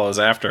Shiori follows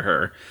after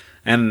her.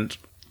 And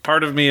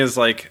part of me is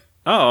like,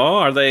 oh,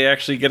 are they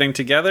actually getting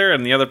together?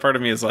 And the other part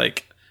of me is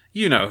like,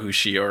 you know who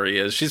Shiori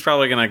is. She's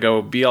probably gonna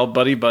go be all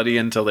buddy-buddy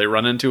until they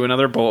run into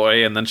another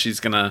boy, and then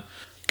she's gonna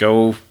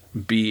go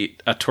be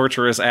a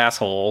torturous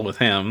asshole with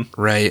him.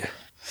 Right.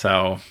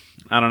 So,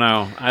 I don't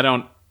know.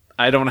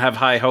 I don't have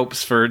high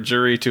hopes for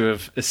Juri to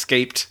have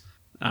escaped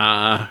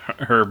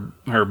her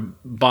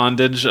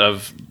bondage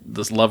of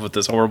this love with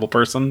this horrible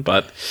person,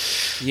 but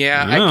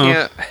yeah, I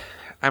can't.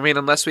 I mean,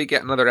 unless we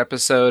get another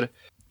episode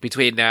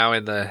between now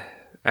and the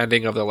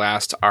ending of the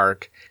last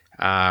arc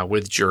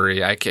with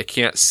Juri, I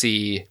can't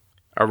see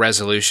a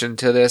resolution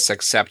to this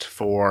except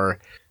for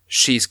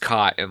she's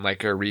caught in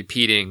like a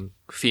repeating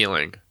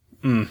feeling.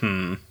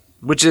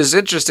 Which is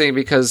interesting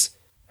because,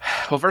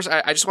 well, first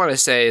I just want to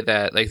say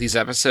that like these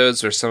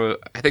episodes are some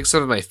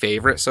of my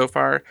favorite so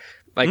far.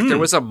 Like there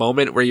was a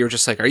moment where you were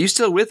just like, "Are you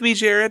still with me,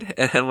 Jared?"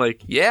 And I'm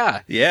like,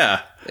 "Yeah,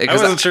 yeah." I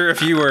wasn't sure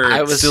if you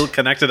were still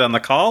connected on the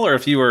call or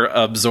if you were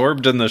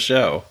absorbed in the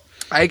show.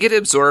 I get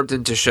absorbed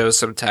into shows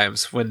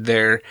sometimes when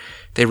they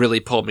really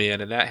pull me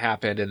in, and that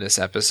happened in this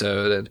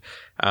episode.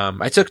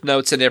 And I took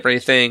notes and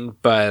everything,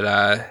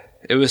 but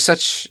it was I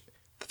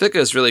think it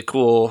was really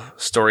cool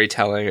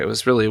storytelling. It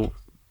was really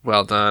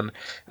well done.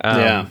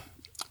 Yeah.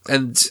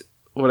 And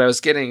what I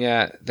was getting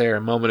at there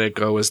a moment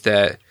ago was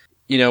that,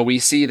 we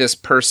see this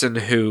person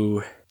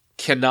who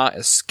cannot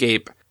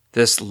escape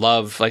this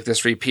love, like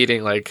this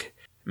repeating, like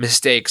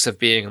mistakes of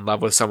being in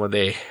love with someone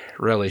they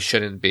really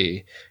shouldn't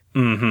be.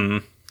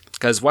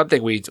 Because one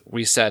thing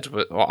we said,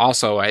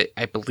 also,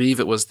 I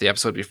believe it was the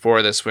episode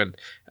before this when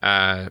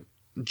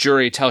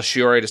Juri tells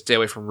Shiori to stay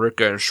away from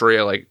Ruka, and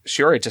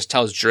Shiori just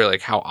tells Juri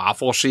like how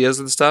awful she is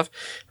and stuff,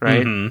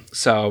 right?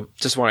 So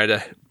just wanted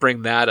to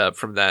bring that up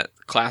from that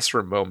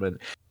classroom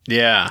moment.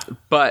 Yeah.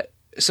 But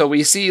so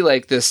we see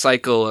like this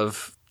cycle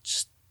of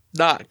just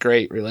not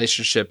great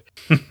relationship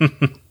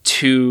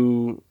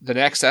to the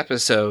next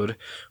episode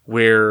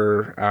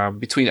where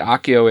between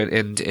Akio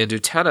and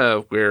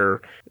Utena,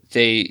 where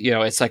they,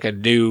 it's like a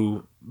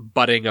new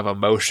budding of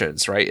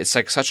emotions, right? It's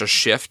like such a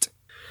shift.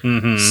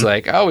 It's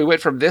like, oh, we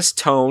went from this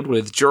tone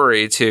with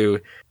Juri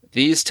to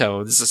these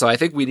tones. So I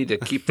think we need to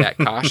keep that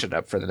caution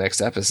up for the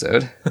next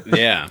episode.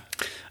 Yeah.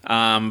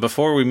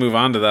 Before we move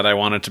on to that, I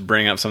wanted to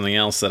bring up something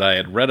else that I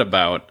had read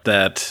about,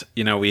 that,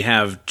 we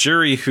have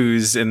Juri,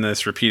 who's in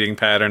this repeating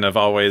pattern of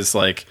always,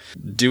 like,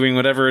 doing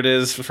whatever it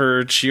is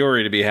for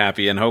Chiori to be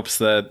happy, and hopes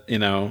that,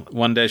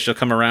 one day she'll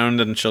come around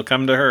and she'll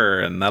come to her,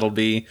 and that'll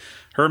be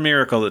her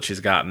miracle that she's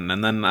gotten.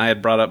 And then I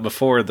had brought up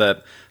before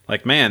that,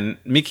 like, man,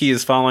 Miki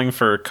is falling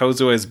for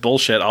Kozue's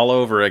bullshit all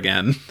over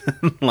again,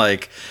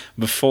 like,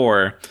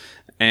 before.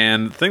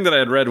 And the thing that I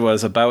had read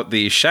was about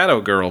the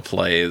Shadow Girl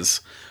plays,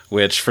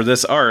 which for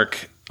this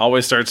arc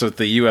always starts with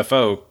the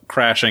UFO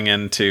crashing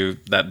into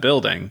that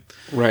building.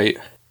 Right.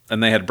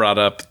 And they had brought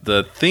up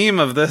the theme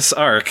of this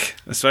arc,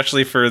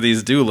 especially for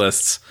these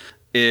duelists,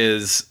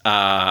 is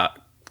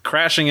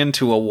crashing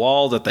into a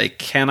wall that they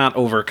cannot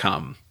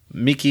overcome.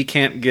 Miki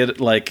can't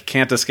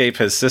escape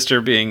his sister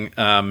being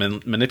a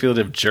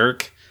manipulative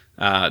jerk.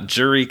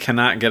 Juri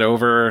cannot get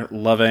over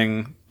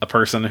loving a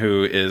person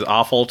who is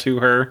awful to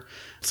her.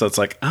 So it's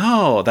like,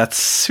 oh, that's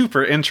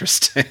super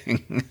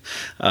interesting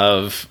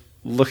of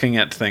looking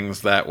at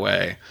things that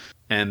way.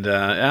 And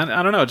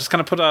I don't know, just kind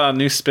of put a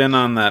new spin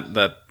on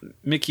that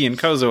Miki and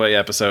Kozue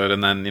episode,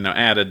 and then,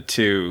 added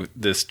to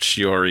this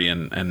Chiori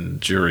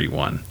and Juri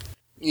one.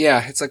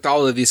 Yeah, it's like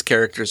all of these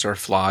characters are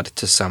flawed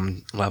to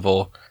some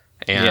level,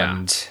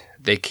 and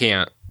they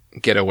can't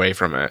get away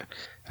from it.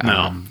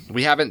 No.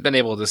 We haven't been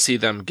able to see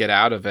them get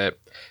out of it.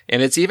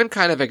 And it's even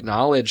kind of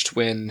acknowledged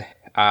when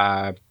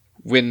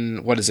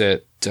what is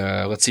it?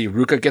 Let's see,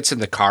 Ruka gets in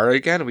the car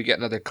again. We get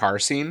another car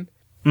scene.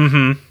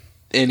 Mm-hmm.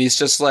 And he's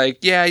just like,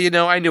 yeah,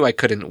 I knew I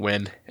couldn't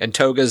win. And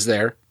Toga's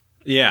there.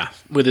 Yeah.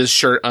 With his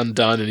shirt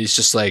undone. And he's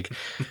just like,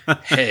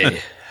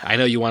 hey, I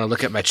know you want to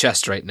look at my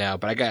chest right now,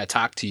 but I got to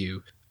talk to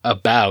you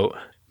about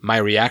my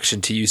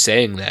reaction to you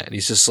saying that. And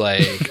he's just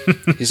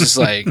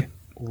like,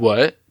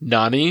 what?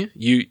 Nani?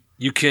 You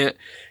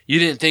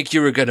didn't think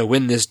you were going to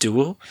win this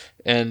duel?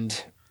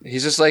 And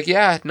he's just like,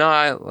 yeah, no,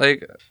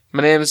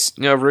 my name's,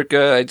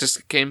 Ruka. I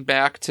just came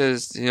back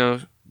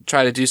to,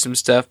 try to do some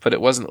stuff, but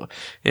it wasn't,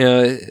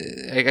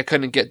 I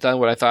couldn't get done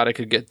what I thought I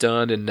could get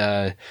done. And,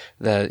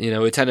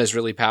 Utena is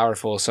really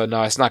powerful. So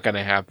no, it's not going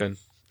to happen.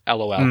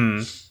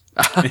 LOL.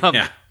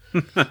 Yeah.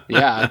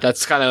 Yeah,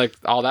 that's kind of like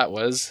all that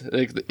was.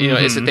 Like,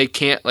 is that they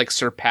can't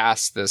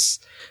surpass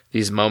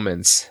these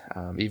moments,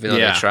 even though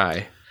they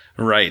try.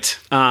 Right.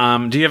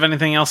 Do you have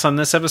anything else on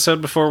this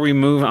episode before we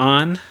move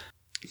on?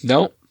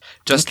 Nope.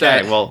 Just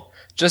okay,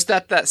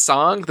 that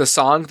song, the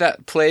song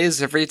that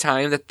plays every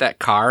time that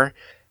car,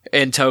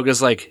 and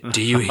Toga's like,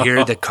 do you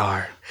hear the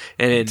car?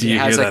 And it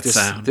has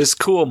this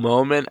cool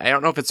moment. I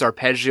don't know if it's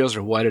arpeggios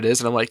or what it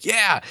is. And I'm like,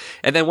 yeah.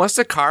 And then once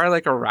the car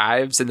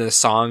arrives and the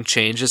song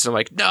changes, I'm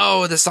like,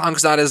 no, the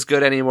song's not as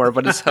good anymore,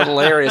 but it's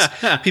hilarious.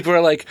 People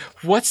are like,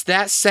 what's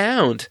that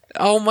sound?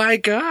 Oh my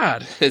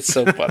God. It's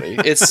so funny.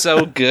 It's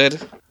so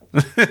good.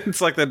 It's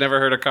like they've never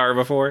heard a car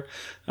before.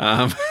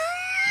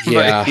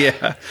 Yeah.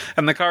 Yeah.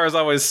 And the car is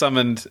always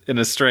summoned in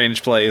a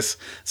strange place.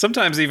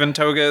 Sometimes even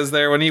Toga is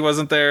there when he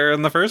wasn't there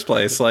in the first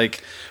place.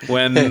 Like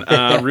when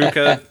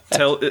Ruka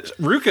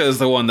is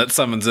the one that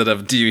summons it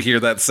of, do you hear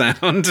that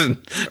sound?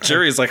 And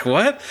Juri's like,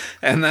 what?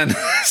 And then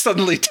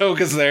suddenly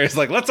Toga's there. He's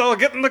like, let's all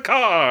get in the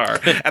car.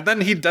 And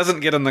then he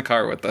doesn't get in the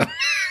car with them.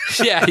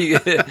 Yeah.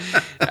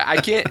 I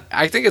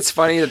think it's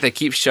funny that they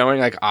keep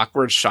showing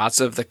awkward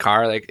shots of the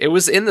car. It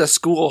was in the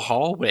school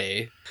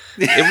hallway.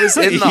 It was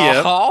in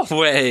the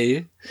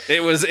hallway.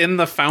 It was in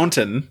the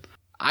fountain.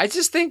 I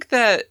just think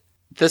that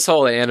this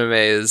whole anime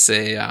is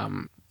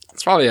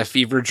it's probably a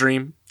fever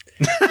dream.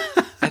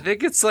 I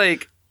think it's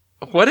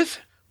what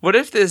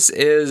if this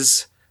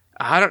is,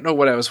 I don't know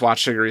what I was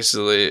watching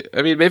recently.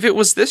 I mean, maybe it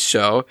was this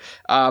show.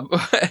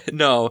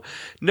 No,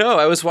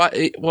 I was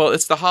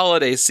it's the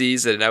holiday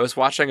season. I was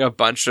watching a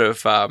bunch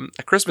of A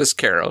Christmas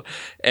Carol,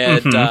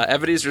 and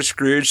Ebenezer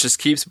Scrooge just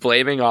keeps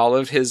blaming all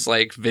of his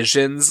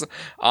visions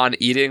on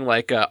eating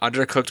a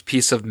undercooked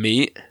piece of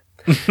meat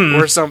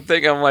or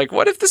something. I'm like,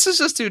 what if this is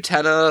just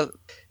Utena?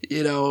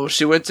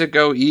 She went to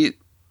go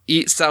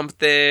eat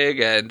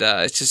something, and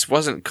it just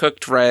wasn't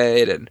cooked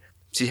right, and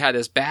she had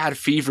this bad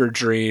fever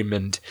dream,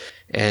 and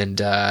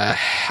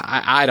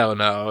I don't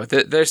know.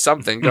 There's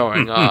something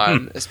going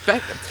on,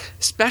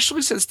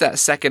 especially since that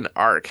second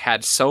arc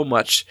had so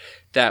much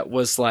that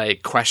was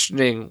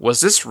questioning,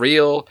 was this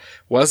real?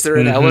 Was there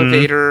an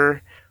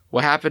elevator?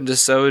 What happened to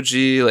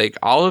Soji?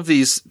 All of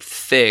these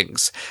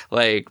things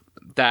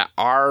that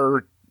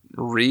are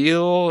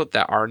real,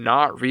 that are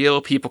not real,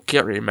 people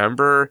can't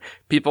remember,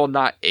 people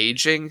not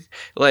aging.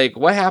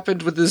 What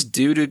happened with this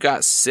dude who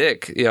got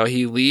sick?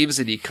 He leaves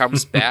and he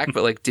comes back,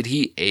 but did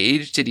he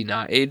age? Did he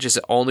not age? Is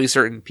it only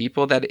certain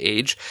people that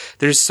age?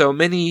 There's so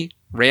many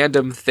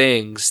random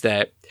things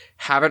that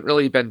haven't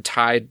really been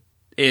tied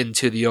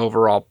into the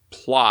overall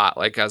plot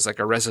as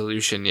a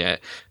resolution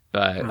yet.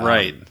 But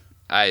right.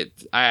 I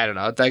don't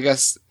know. I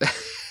guess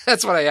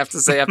that's what I have to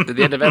say after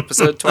the end of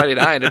episode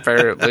 29,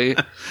 apparently.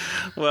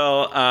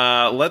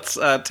 Well, let's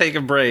take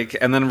a break,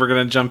 and then we're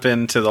going to jump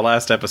into the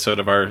last episode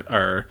of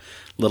our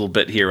little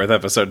bit here with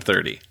episode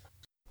 30.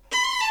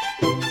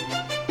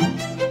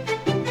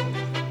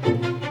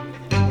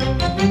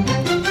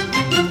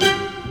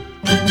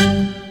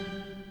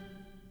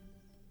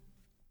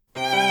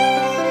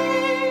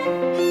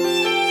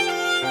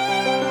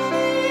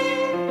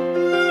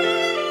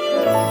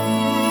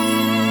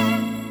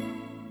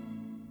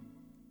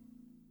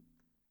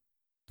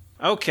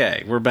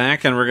 Okay, we're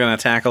back and we're going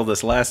to tackle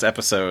this last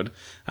episode.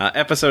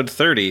 Episode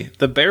 30,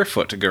 The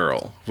Barefoot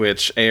Girl,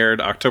 which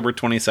aired October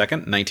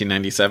 22nd,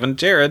 1997.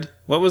 Jared,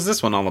 what was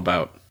this one all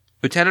about?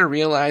 Utena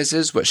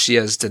realizes what she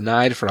has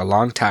denied for a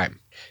long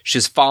time.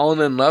 She's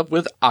fallen in love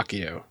with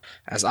Akio.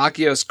 As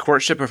Akio's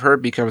courtship of her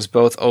becomes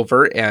both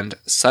overt and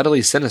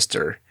subtly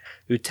sinister,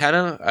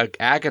 Utena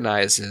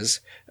agonizes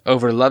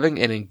over loving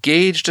an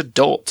engaged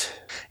adult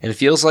and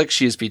feels like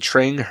she is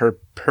betraying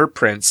her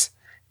prince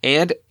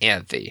and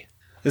Anthe.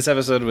 This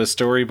episode was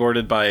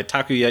storyboarded by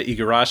Takuya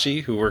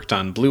Igarashi, who worked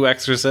on Blue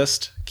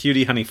Exorcist,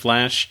 Cutie Honey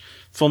Flash,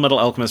 Full Metal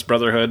Alchemist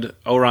Brotherhood,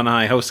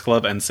 Oranai Host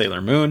Club, and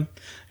Sailor Moon.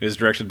 It was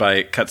directed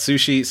by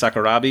Katsushi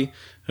Sakurabi,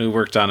 who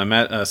worked on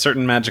a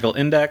Certain Magical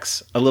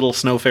Index, A Little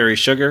Snow Fairy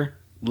Sugar,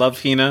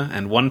 Love Hina,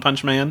 and One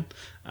Punch Man.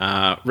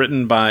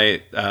 Written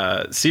by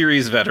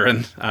series veteran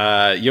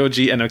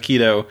Yoji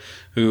Enokido,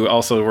 who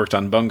also worked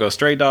on Bungo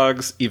Stray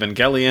Dogs,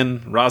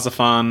 Evangelion,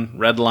 Razafon,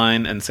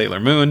 Redline, and Sailor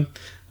Moon.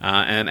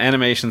 And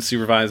animation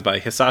supervised by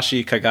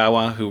Hisashi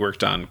Kagawa, who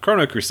worked on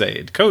Chrono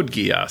Crusade, Code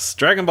Geass,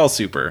 Dragon Ball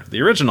Super,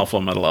 the original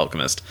Full Metal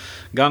Alchemist,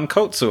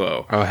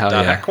 Gankotsuo,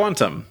 Data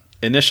Quantum,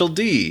 Initial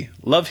D,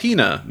 Love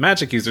Hina,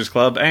 Magic Users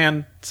Club,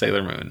 and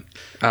Sailor Moon.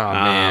 Oh,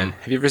 man.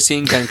 Have you ever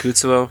seen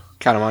Gankotsuo?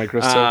 Count of Monte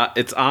Cristo?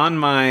 It's on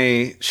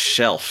my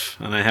shelf,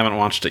 and I haven't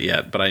watched it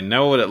yet, but I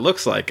know what it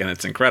looks like, and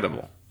it's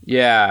incredible.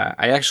 Yeah,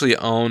 I actually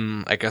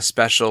own like a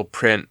special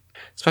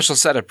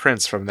set of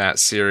prints from that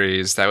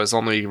series that was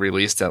only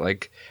released at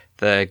like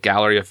the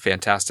Gallery of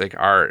Fantastic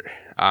Art.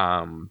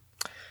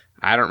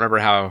 I don't remember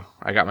how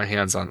I got my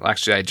hands on.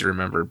 Actually, I do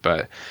remember,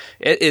 but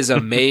it is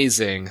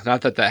amazing. Not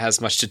that has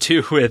much to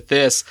do with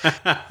this,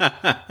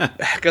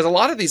 because a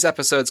lot of these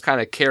episodes kind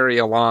of carry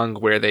along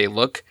where they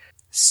look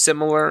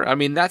similar. I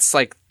mean, that's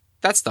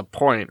the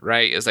point,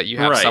 right? Is that you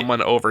have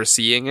someone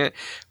overseeing it,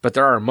 but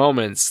there are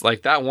moments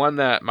like that one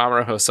that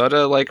Mamoru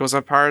Hosoda was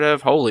a part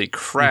of. Holy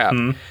crap.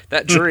 Mm-hmm.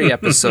 That jury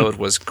episode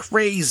was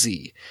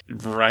crazy.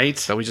 Right.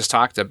 That we just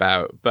talked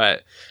about.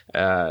 But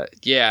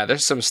yeah,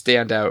 there's some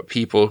standout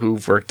people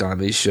who've worked on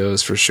these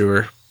shows for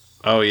sure.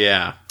 Oh,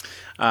 yeah.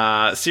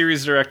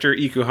 Series director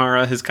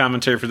Ikuhara, his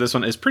commentary for this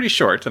one is pretty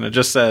short, and it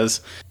just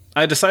says,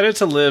 I decided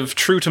to live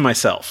true to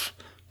myself.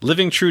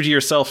 Living true to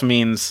yourself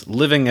means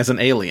living as an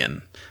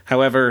alien.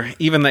 However,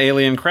 even the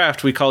alien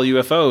craft we call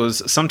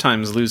UFOs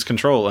sometimes lose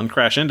control and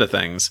crash into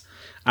things.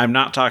 I'm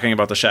not talking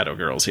about the Shadow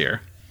Girls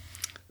here.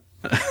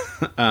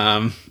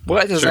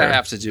 What does that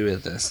have to do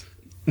with this?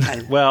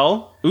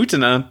 Well,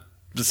 Utena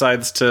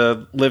decides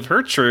to live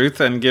her truth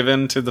and give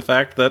in to the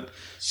fact that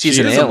she's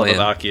an alien.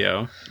 With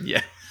Akio.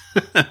 Yeah.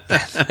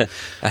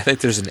 I think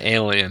there's an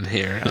alien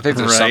here. I think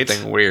there's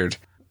something weird.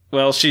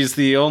 Well, she's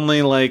the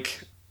only,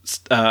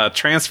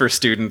 transfer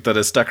student that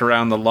has stuck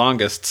around the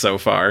longest so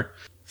far.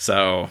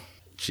 So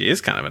she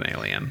is kind of an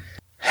alien.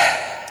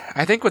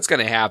 I think what's going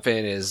to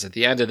happen is at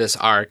the end of this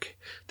arc,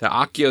 that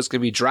Akio's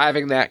going to be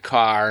driving that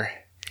car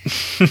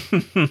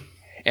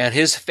and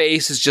his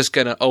face is just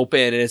going to open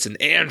and it's an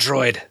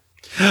android.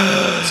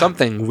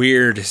 Something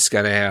weird is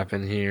going to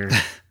happen here.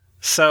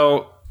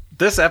 So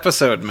this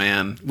episode,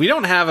 man, we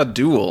don't have a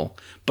duel,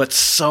 but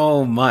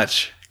so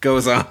much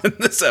goes on in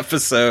this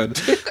episode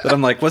that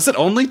I'm like, was it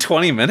only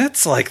 20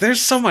 minutes? There's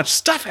so much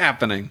stuff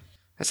happening.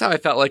 That's how I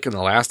felt like in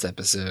the last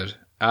episode.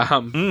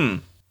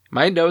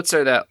 My notes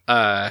are that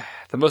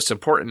the most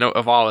important note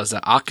of all is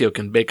that Akio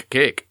can bake a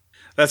cake.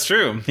 That's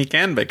true. He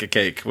can bake a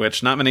cake,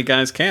 which not many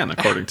guys can,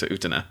 according to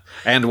Utena.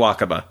 And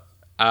Wakaba.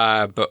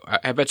 But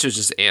I bet you it's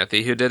just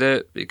Anthe who did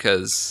it,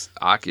 because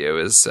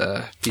Akio is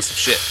a piece of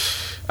shit.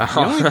 The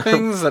only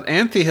things that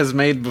Anthe has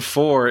made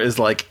before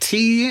is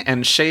tea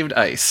and shaved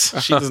ice.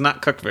 She does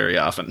not cook very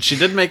often. She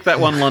did make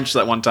that one lunch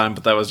that one time,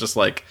 but that was just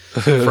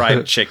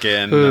fried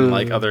chicken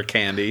and other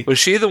candy. Was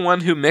she the one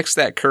who mixed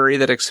that curry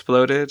that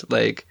exploded?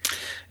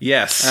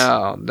 Yes.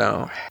 Oh,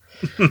 no.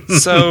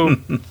 So,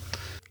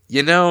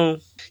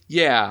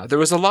 yeah, there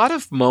was a lot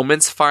of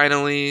moments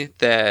finally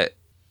that,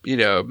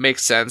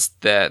 makes sense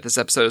that this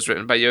episode is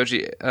written by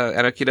Yoji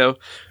Enokido,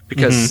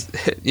 because,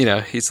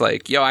 he's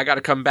like, yo, I got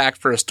to come back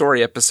for a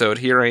story episode.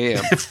 Here I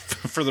am.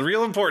 For the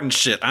real important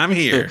shit, I'm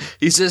here.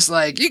 He's just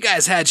like, you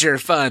guys had your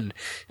fun.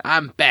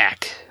 I'm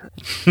back.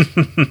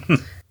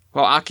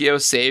 Well, Akio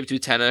saved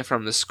Utena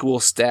from the school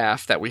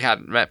staff that we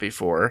hadn't met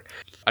before.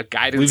 A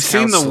guidance We've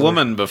counselor. seen the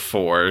woman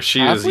before. She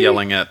was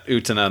yelling at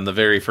Utena in the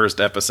very first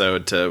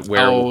episode to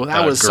wear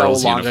that was so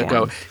long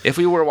uniform. ago. If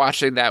we were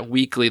watching that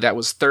weekly, that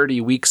was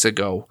 30 weeks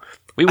ago.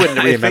 We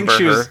wouldn't remember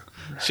her.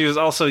 She was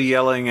also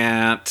yelling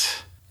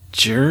at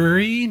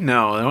Jury?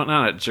 No,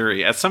 not at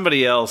Jury. At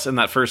somebody else in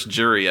that first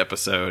Jury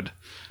episode.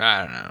 I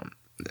don't know.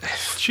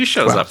 She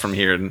shows up from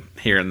here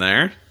and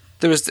there.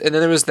 There was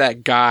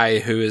that guy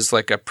who is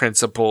a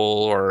principal,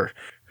 or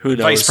who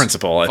knows? Vice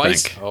principal, I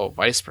think. Oh,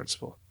 vice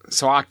principal.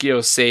 So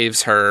Akio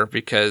saves her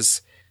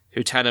because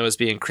Utena was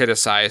being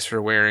criticized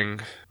for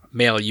wearing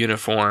male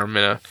uniform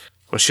in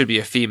what should be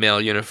a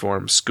female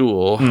uniform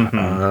school.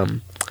 Mm-hmm.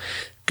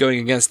 Going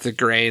against the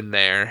grain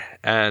there.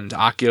 And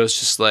Akio's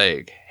just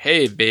like,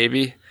 hey,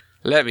 baby,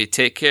 let me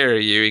take care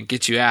of you and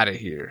get you out of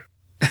here.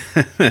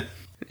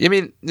 I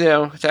mean,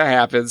 that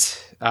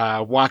happens.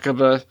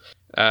 Wakaba,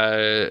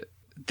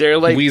 they're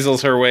like...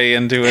 weasels her way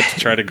into it to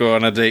try to go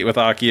on a date with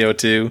Akio,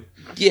 too.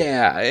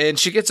 Yeah, and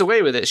she gets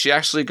away with it. She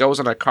actually goes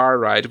on a car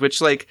ride, which,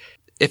 like,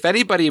 if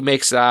anybody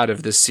makes it out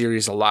of this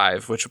series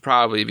alive, which would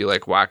probably be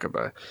like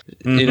Wakaba,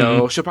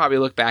 she'll probably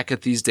look back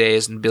at these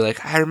days and be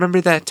like, I remember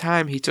that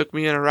time he took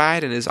me on a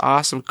ride in his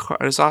awesome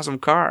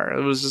car.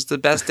 It was just the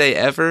best day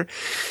ever.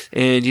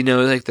 And,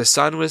 like the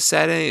sun was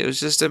setting. It was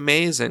just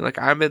amazing. Like,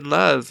 I'm in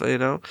love,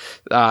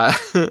 I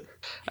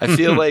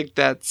feel like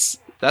that's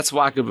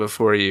Wakaba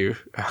for you.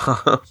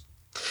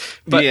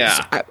 But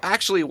yeah.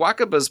 Actually,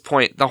 Wakaba's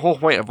point, the whole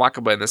point of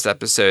Wakaba in this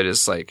episode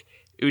is like,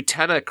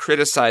 Utena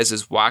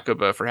criticizes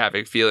Wakaba for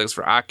having feelings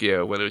for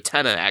Akio when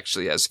Utena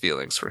actually has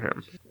feelings for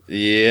him.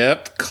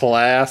 Yep,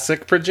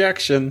 classic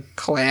projection.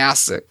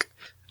 Classic.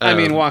 I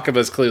mean,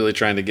 Wakaba's clearly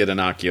trying to get in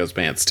Akio's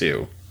pants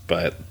too,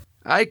 but...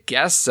 I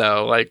guess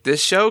so. Like,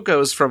 this show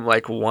goes from,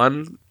 like,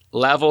 one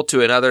level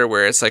to another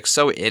where it's, like,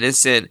 so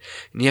innocent,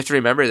 and you have to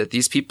remember that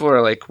these people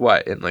are, like,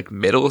 what, in, like,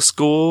 middle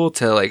school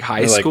to, like,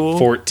 high school? Like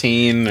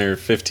 14 or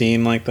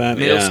 15, like that?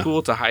 Middle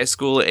school to high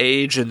school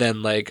age, and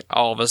then, like,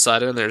 all of a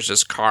sudden there's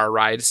this car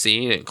ride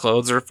scene and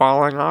clothes are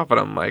falling off, and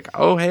I'm like,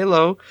 oh,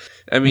 halo.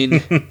 I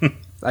mean,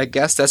 I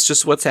guess that's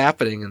just what's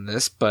happening in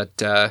this,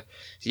 but,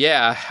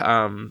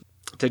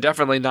 they're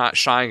definitely not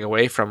shying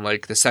away from,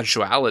 like, the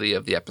sensuality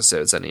of the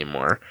episodes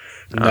anymore.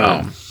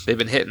 No. They've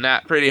been hitting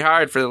that pretty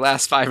hard for the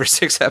last 5 or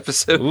 6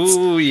 episodes.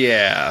 Ooh,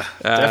 yeah.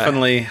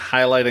 Definitely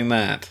highlighting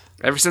that.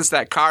 Ever since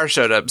that car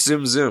showed up,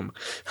 zoom, zoom.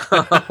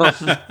 Well,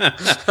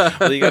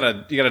 you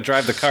gotta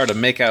drive the car to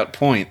make out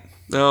point.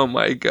 Oh,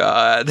 my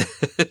God.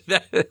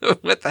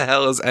 What the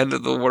hell is End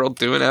of the World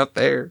doing out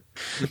there?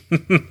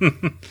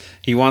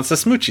 He wants a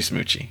smoochy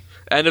smoochy.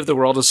 End of the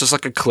world is just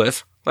like a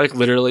cliff. Like,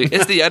 literally,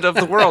 it's the end of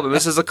the world, and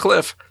this is a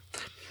cliff.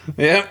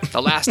 Yep.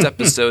 The last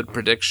episode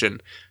prediction,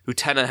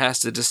 Utena has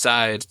to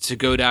decide to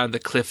go down the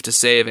cliff to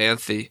save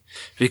Anthe,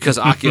 because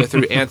Akio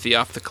threw Anthe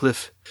off the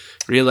cliff,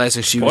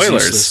 realizing she was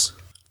useless.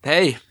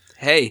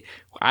 Hey,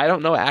 I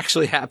don't know what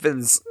actually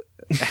happens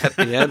at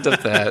the end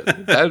of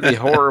that. That would be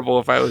horrible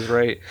if I was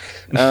right.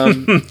 Oh,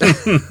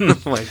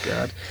 my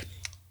God.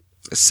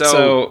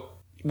 So,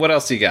 what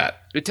else you got?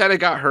 Utena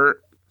got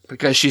hurt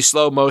because she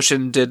slow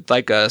motion did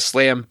like a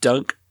slam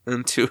dunk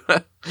into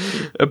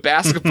a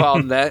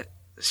basketball net.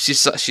 She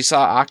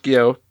saw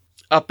Akio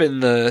up in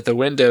the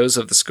windows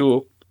of the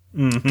school.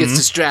 Mm-hmm. Gets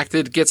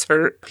distracted, gets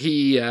hurt.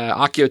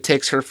 Akio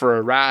takes her for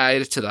a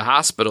ride to the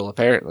hospital,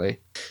 apparently.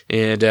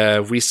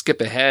 And we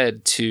skip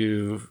ahead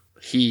to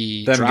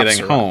them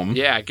getting home.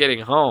 Yeah,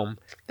 getting home.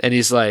 And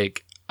he's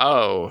like,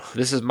 oh,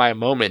 this is my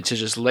moment to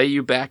just lay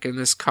you back in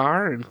this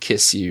car and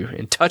kiss you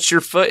and touch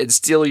your foot and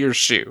steal your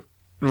shoe.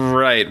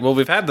 Right. Well,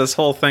 we've had this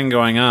whole thing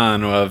going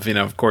on of,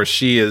 of course,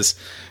 she is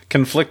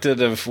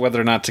conflicted of whether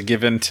or not to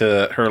give in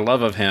to her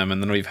love of him.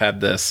 And then we've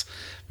had this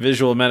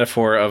visual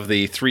metaphor of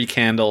the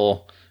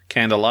 3-candle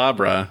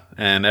candelabra.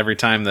 And every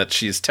time that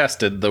she's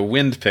tested, the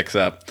wind picks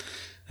up.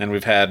 And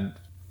we've had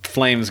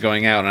flames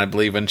going out. And I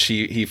believe when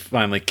he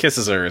finally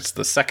kisses her, it's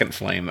the second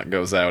flame that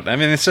goes out. I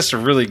mean, it's just a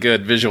really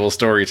good visual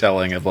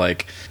storytelling of,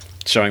 like,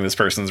 showing this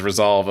person's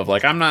resolve of,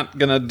 like, I'm not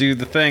going to do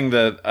the thing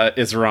that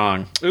is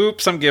wrong.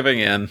 Oops, I'm giving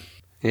in.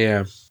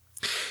 Yeah.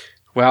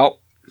 Well,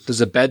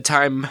 there's a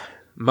bedtime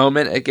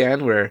moment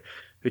again where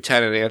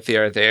Lieutenant and Anthe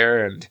are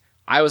there, and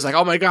I was like,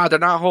 oh my God, they're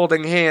not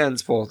holding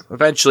hands. Well,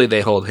 eventually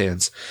they hold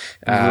hands.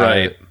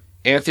 Right.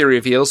 Anthe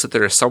reveals that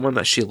there is someone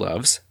that she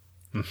loves.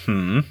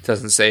 Mm-hmm.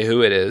 Doesn't say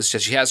who it is,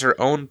 just she has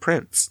her own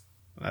prince.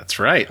 That's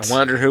right. I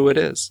wonder who it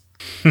is.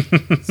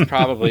 It's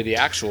probably the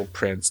actual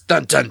prince.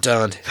 Dun, dun,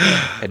 dun.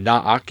 And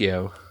not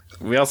Akio.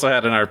 We also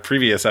had in our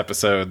previous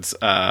episodes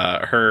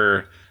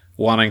her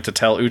wanting to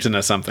tell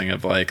Utena something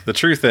of, like, the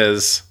truth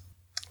is,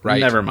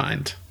 right. Never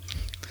mind.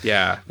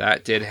 Yeah,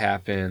 that did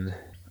happen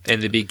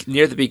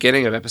near the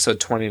beginning of episode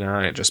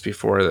 29, just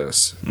before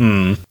this.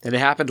 Mm. And it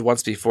happened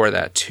once before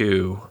that,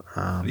 too.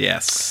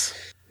 Yes.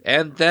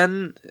 And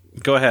then...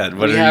 Go ahead.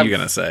 What are you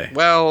going to say?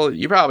 Well,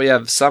 you probably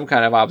have some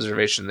kind of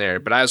observation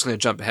there, but I was going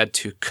to jump ahead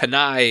to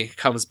Kanai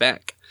comes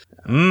back.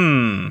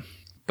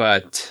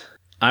 But...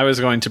 I was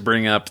going to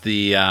bring up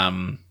the...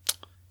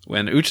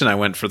 when Utena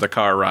went for the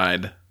car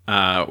ride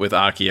with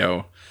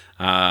Akio,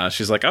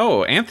 she's like,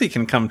 oh, Anthe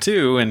can come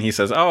too. And he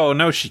says, oh,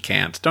 no, she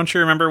can't. Don't you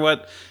remember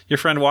what your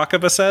friend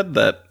Wakaba said?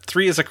 That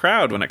 3 is a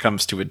crowd when it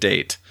comes to a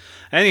date.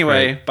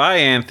 Anyway, right. Bye,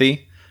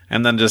 Anthe.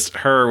 And then just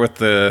her with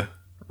the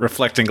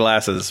reflecting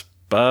glasses.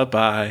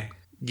 Bye-bye.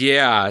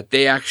 Yeah,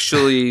 they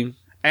actually...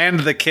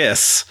 And the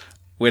kiss,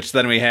 which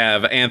then we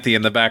have Anthe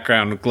in the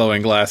background with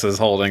glowing glasses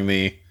holding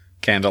the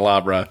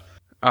candelabra.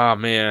 Oh,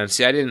 man.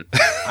 See,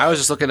 I was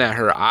just looking at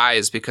her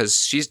eyes because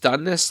she's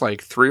done this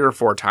like 3 or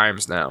 4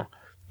 times now.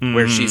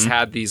 Where she's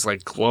had these,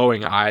 like,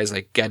 glowing eyes,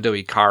 like Gendo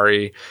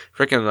Ikari,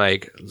 freaking,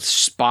 like,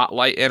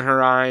 spotlight in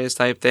her eyes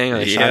type thing,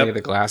 like, shining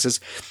the glasses.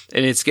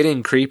 And it's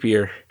getting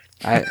creepier.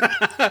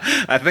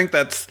 I think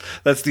that's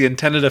the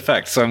intended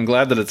effect, so I'm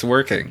glad that it's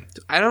working.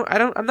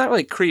 I'm not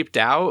like creeped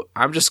out.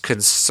 I'm just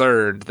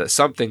concerned that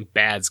something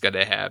bad's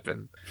gonna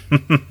happen.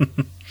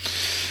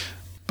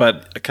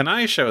 But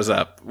Kanai shows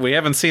up. We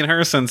haven't seen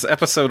her since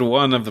episode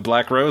 1 of the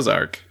Black Rose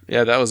arc.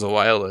 Yeah, that was a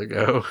while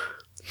ago.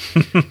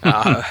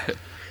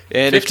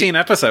 And 15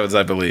 episodes,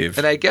 I believe.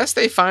 And I guess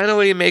they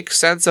finally make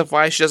sense of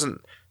why she doesn't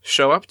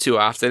show up too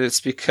often.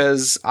 It's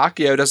because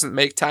Akio doesn't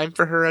make time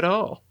for her at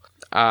all.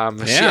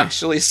 She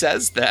actually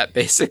says that,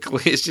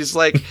 basically. She's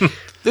like,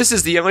 this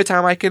is the only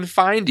time I can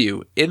find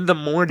you, in the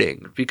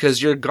morning,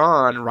 because you're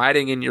gone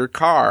riding in your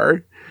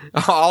car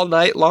all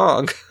night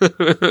long.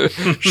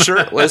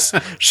 shirtless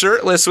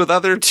with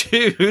other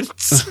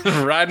dudes.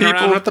 Riding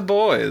around with the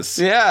boys.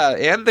 Yeah,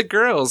 and the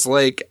girls.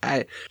 Like,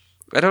 I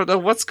don't know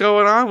what's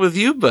going on with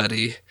you,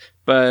 buddy.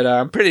 But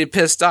I'm pretty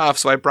pissed off,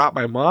 so I brought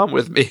my mom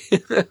with me.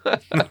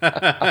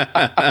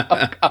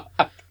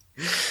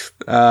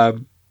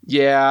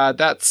 Yeah,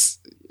 that's...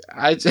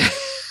 I just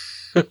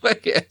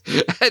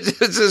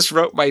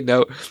wrote my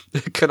note.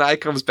 Kanai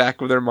comes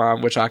back with her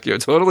mom, which Akio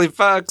totally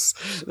fucks.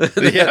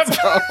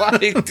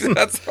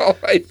 That's all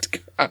I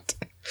got.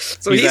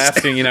 So he's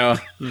asking,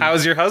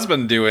 how's your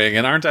husband doing?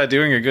 And aren't I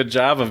doing a good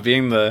job of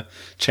being the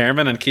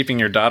chairman and keeping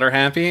your daughter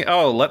happy?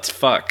 Oh, let's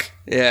fuck.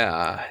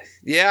 Yeah.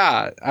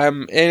 Yeah.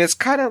 And it's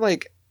kind of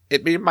like,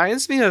 it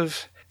reminds me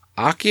of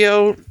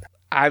Akio.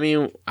 I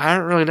mean, I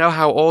don't really know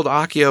how old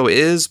Akio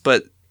is,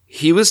 but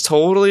he was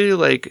totally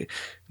like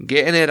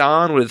getting it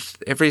on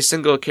with every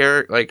single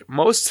character, like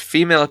most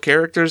female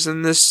characters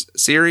in this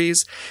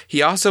series.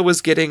 He also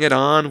was getting it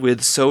on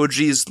with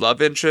Soji's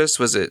love interest.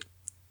 Was it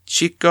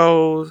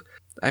Chico?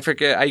 I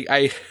forget.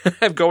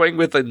 I'm going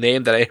with a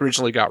name that I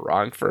originally got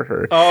wrong for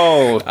her.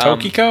 Oh,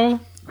 Tokiko?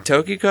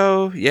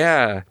 Tokiko,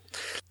 yeah.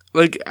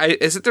 Like,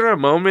 isn't there a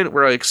moment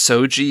where, like,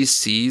 Soji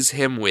sees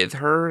him with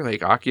her?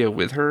 Like, Akio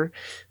with her?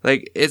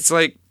 Like, it's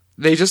like,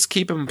 they just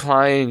keep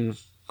implying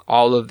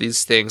all of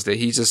these things that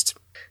he's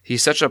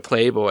such a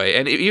playboy.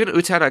 And even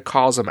Utena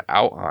calls him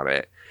out on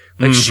it.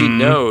 Like, she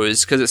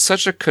knows, because it's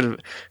such a...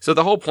 So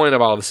the whole point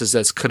of all of this is that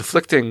it's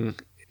conflicting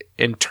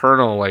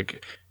internal,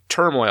 like,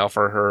 turmoil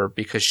for her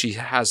because she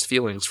has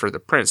feelings for the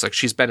prince. Like,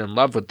 she's been in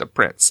love with the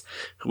prince,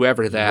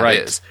 whoever that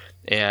is.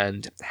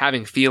 And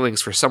having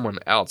feelings for someone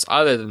else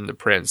other than the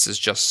prince is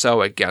just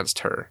so against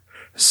her.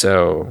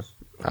 So,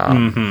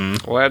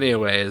 well,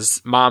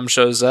 anyways, mom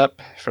shows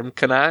up from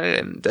Kanai,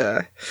 and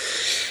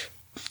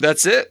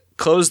that's it.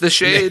 Close the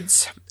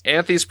shades.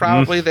 Anthony's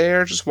probably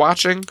there just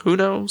watching. Who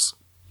knows?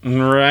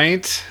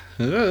 Right.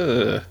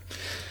 Ugh.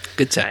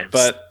 Good times.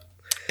 But,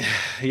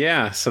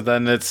 yeah, so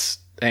then it's...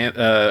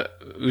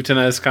 Utena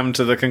has come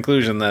to the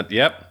conclusion that,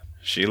 yep,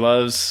 she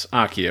loves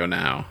Akio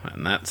now,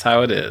 and that's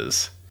how it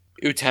is.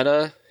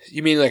 Utena?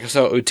 You mean like,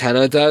 so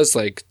Utena does?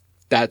 Like,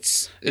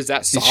 is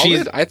that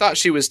solid? I thought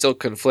she was still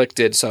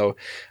conflicted, so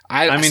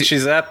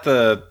she's at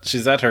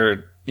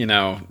her,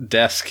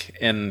 desk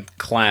in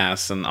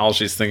class, and all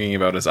she's thinking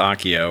about is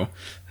Akio,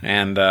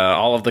 and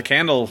all of the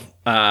candle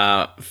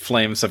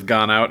flames have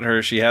gone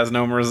out. She has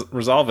no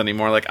resolve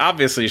anymore. Like,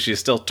 obviously she's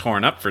still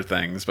torn up for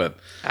things, but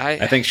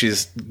I think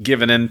she's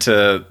given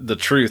into the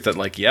truth that,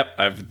 like, yep,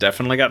 I've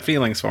definitely got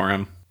feelings for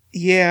him.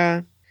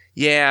 Yeah,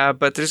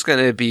 but there's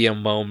going to be a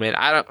moment.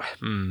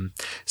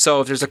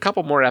 So if there's a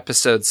couple more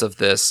episodes of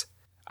this,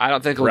 I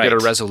don't think we'll get a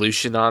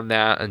resolution on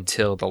that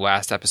until the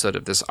last episode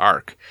of this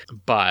arc.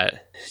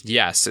 But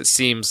yes, it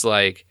seems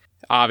like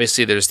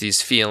obviously there's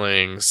these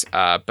feelings,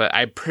 but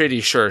I'm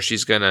pretty sure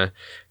she's going to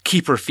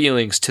keep her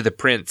feelings to the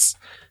prince.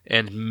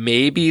 And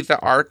maybe the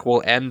arc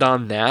will end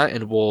on that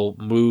and we'll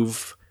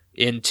move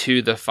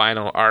into the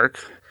final arc,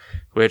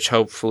 which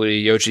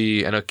hopefully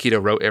Yoji and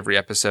Okita wrote every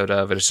episode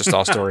of, and it's just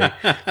all story.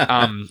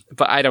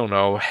 But I don't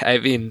know. I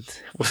mean,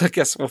 I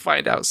guess we'll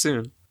find out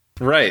soon.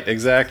 Right,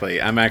 exactly.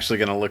 I'm actually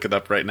going to look it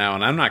up right now,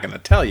 and I'm not going to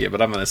tell you,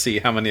 but I'm going to see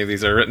how many of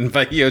these are written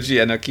by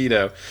Yoji and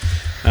Okita.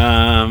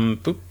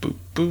 Boop, boop,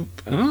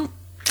 boop.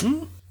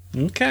 Oh,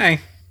 okay.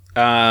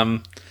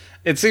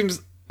 It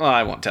seems... Well,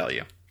 I won't tell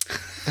you.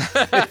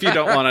 If you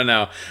don't want to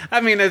know.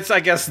 I mean, I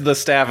guess the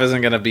staff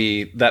isn't going to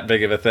be that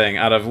big of a thing.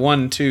 Out of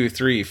 1, 2,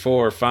 3,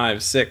 4,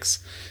 5,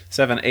 6,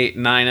 7, 8,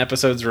 9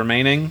 episodes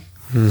remaining,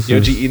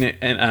 Yoji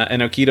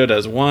and Okita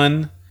does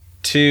 1,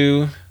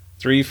 2,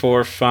 3,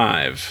 4,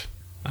 5.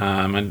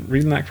 Am I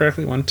reading that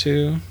correctly? 1,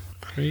 2,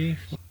 3,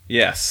 4.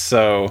 Yes,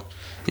 so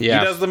he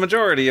does the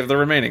majority of the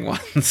remaining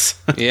ones.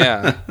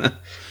 Yeah. And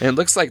it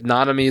looks like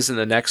Nanami's in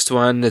the next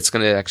one. It's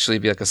going to actually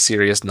be like a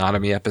serious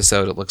Nanami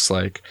episode, it looks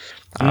like.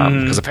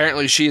 Because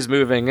apparently she's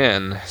moving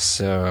in,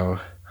 so...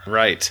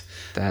 Right.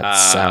 That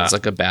sounds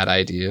like a bad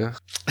idea.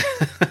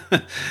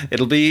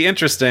 It'll be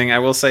interesting. I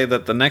will say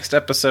that the next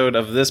episode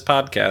of this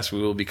podcast,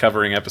 we will be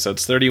covering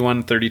episodes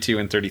 31, 32,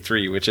 and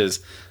 33, which is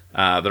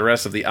the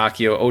rest of the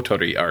Akio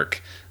Otori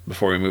arc,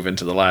 before we move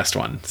into the last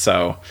one.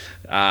 So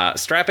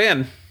strap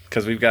in,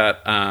 because we've got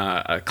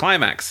a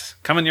climax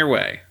coming your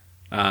way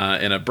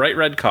in a bright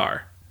red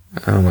car.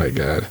 Oh my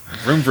god.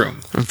 Vroom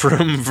vroom.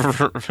 Vroom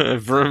vroom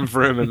vroom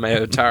vroom in my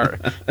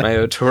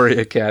Otori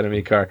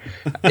Academy car.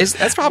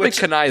 That's probably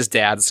Kanai's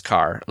dad's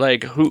car.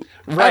 Like who?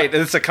 Right,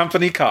 it's a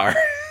company car.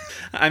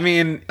 I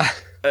mean,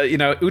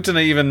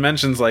 Utena even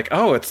mentions like,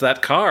 "Oh, it's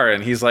that car,"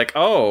 and he's like,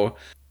 "Oh,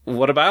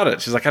 what about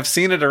it?" She's like, "I've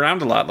seen it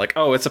around a lot." Like,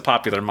 "Oh, it's a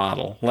popular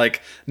model."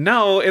 Like,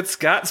 no, it's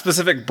got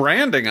specific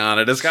branding on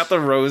it. It's got the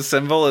rose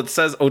symbol. It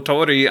says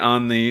Otori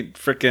on the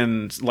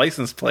frickin'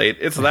 license plate.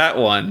 It's that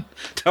one.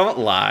 Don't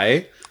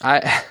lie.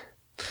 I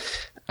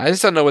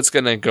just don't know what's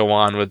gonna go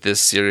on with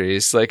this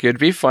series. Like, it'd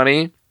be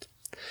funny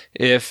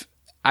if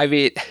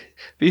like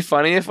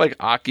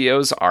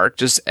Akio's arc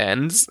just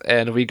ends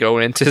and we go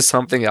into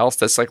something else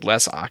that's like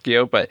less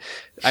Akio. But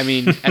I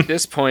mean, at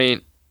this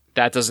point,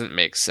 that doesn't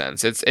make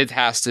sense. It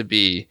has to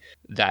be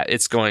that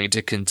it's going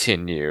to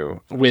continue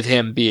with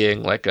him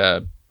being like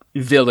a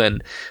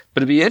villain.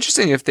 But it'd be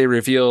interesting if they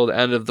revealed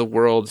End of the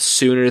World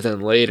sooner than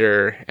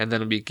later, and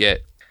then we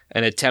get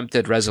an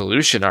attempted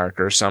resolution arc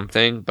or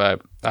something. But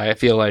I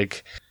feel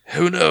like,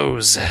 who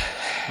knows,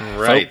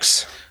 right,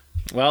 folks?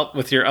 Well,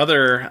 with your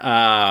other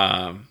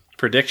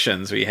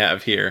predictions we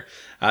have here,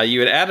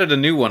 you had added a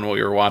new one while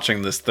you were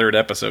watching this third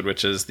episode,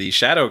 which is the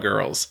Shadow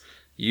Girls.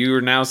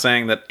 You're now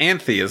saying that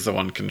Anthe is the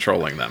one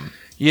controlling them.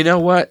 You know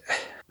what?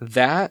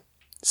 That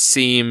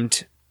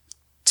seemed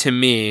to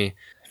me,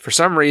 for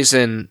some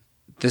reason,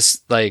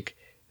 this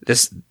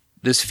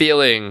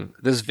feeling,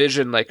 this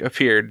vision, like,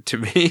 appeared to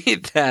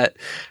me that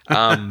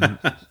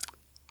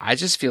I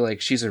just feel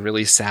like she's a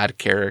really sad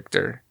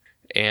character,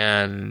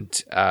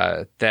 and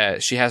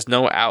that she has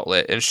no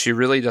outlet, and she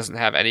really doesn't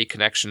have any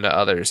connection to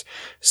others.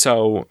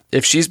 So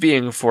if she's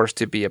being forced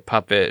to be a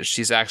puppet,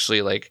 she's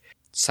actually like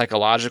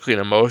psychologically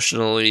and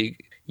emotionally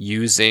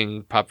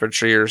using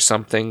puppetry or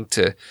something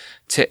to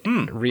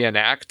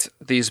reenact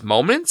these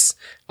moments.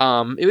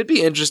 It would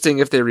be interesting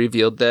if they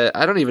revealed that.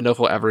 I don't even know if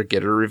we'll ever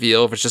get a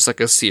reveal, if it's just like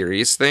a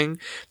series thing.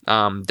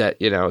 That,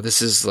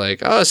 this is like,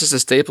 oh, it's just a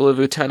staple of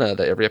Utena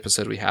that every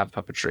episode we have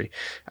puppetry.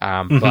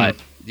 But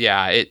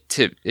yeah,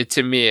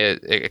 to me,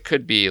 it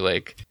could be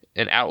like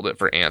an outlet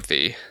for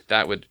Anthe.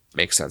 That would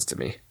make sense to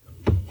me.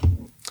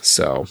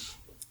 So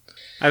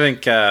I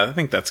think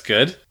that's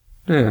good.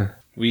 Yeah.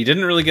 We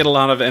didn't really get a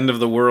lot of End of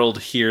the World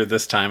here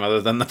this time, other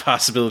than the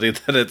possibility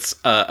that it's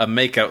a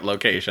makeout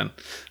location.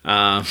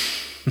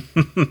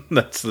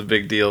 That's the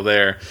big deal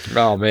there.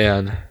 Oh,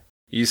 man.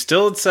 You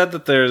still had said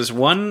that there's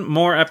one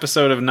more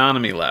episode of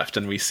Nanami left,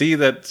 and we see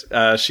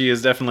that she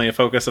is definitely a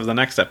focus of the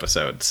next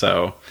episode.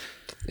 So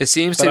it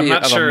seems to be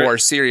a more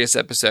serious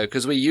episode,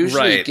 because we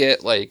usually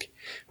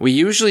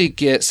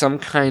get some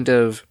kind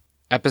of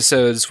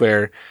episodes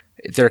where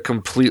they're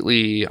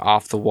completely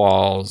off the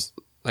walls,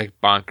 like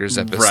bonkers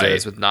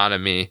episodes with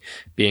Nanami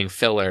being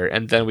filler,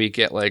 and then we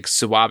get like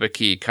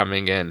Suwabiki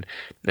coming in,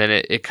 then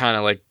it kind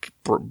of like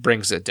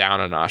brings it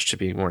down a notch to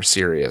be more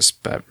serious.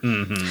 But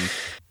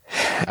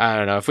I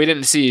don't know, if we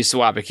didn't see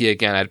Suwabiki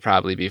again, I'd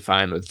probably be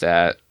fine with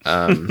that.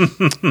 I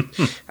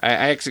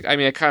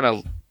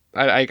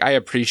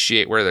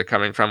appreciate where they're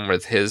coming from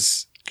with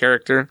his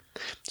character,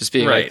 just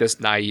being like this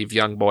naive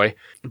young boy,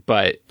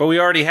 but we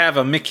already have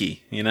a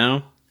Mickey,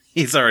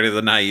 He's already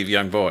the naive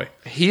young boy.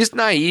 He's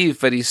naive,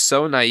 but he's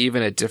so naive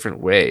in a different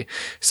way.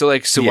 So,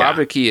 like,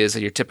 Suwabiki is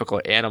your typical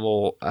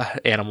anime.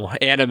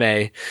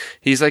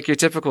 He's like your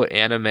typical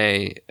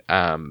anime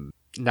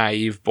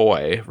naive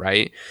boy,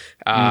 right?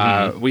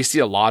 We see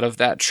a lot of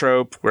that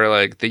trope where,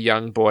 like, the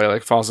young boy,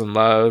 like, falls in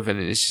love, and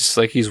it's just,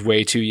 like, he's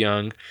way too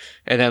young.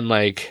 And then,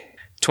 like,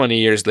 20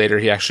 years later,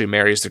 he actually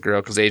marries the girl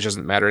because age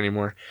doesn't matter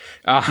anymore.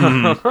 But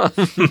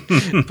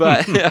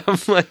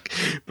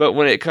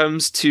when it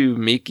comes to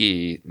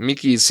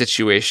Miki's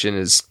situation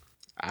is,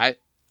 I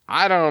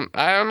don't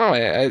know.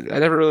 I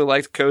never really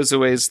liked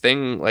Kozue's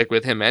thing, like,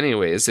 with him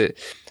anyways.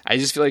 I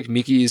just feel like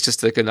Miki is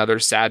just like another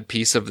sad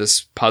piece of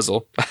this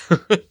puzzle.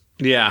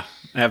 Yeah,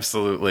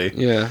 absolutely.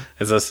 Yeah.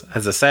 As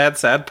a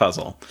sad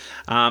puzzle.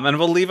 And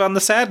we'll leave on the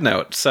sad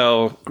note.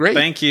 So great.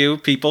 Thank you,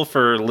 people,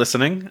 for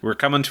listening. We're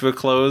coming to a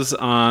close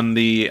on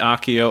the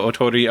Akio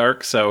Otori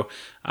arc, so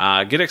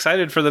get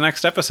excited for the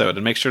next episode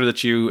and make sure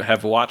that you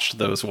have watched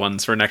those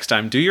ones for next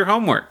time. Do your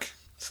homework,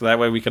 so that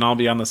way we can all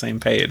be on the same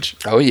page.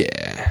 Oh,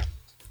 yeah.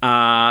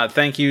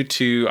 Thank you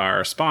to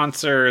our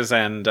sponsors,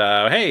 and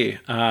hey,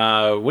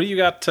 what do you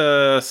got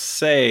to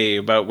say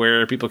about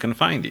where people can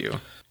find you?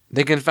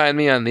 They can find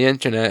me on the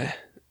internet,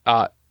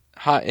 Hot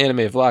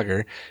Anime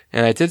Vlogger,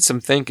 and I did some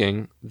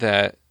thinking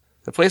that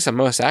the place I'm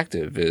most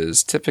active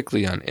is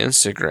typically on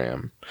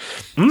Instagram.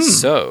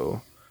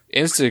 So,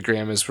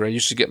 Instagram is where you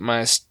should get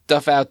my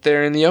stuff out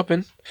there in the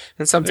open,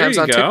 and sometimes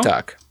on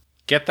TikTok.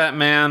 Get that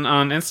man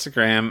on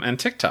Instagram and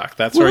TikTok.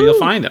 That's where you'll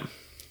find him.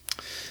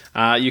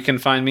 You can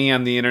find me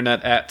on the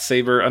internet at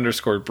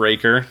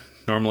Saber_Breaker,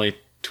 normally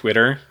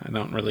Twitter. I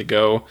don't really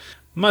go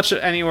much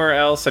anywhere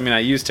else. I mean, I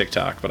use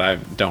TikTok, but I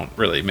don't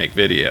really make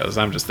videos.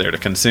 I'm just there to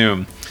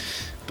consume.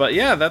 But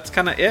yeah, that's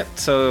kind of it.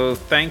 So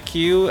thank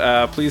you.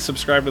 Please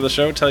subscribe to the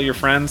show. Tell your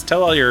friends.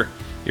 Tell all your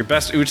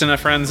best Utena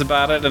friends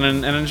about it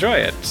and enjoy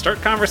it.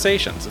 Start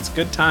conversations. It's a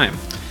good time.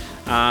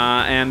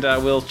 And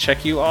we'll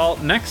check you all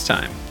next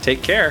time.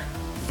 Take care.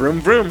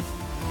 Vroom, vroom.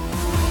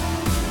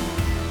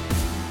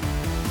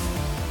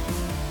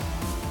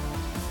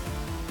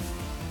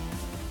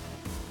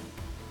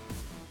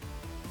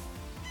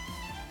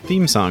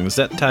 Theme song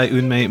Zettai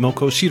Unmei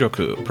Moko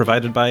Shiroku,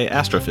 provided by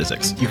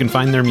Astrophysics. You can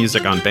find their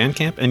music on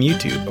Bandcamp and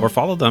YouTube, or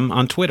follow them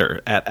on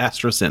Twitter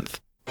 @Astrosynth.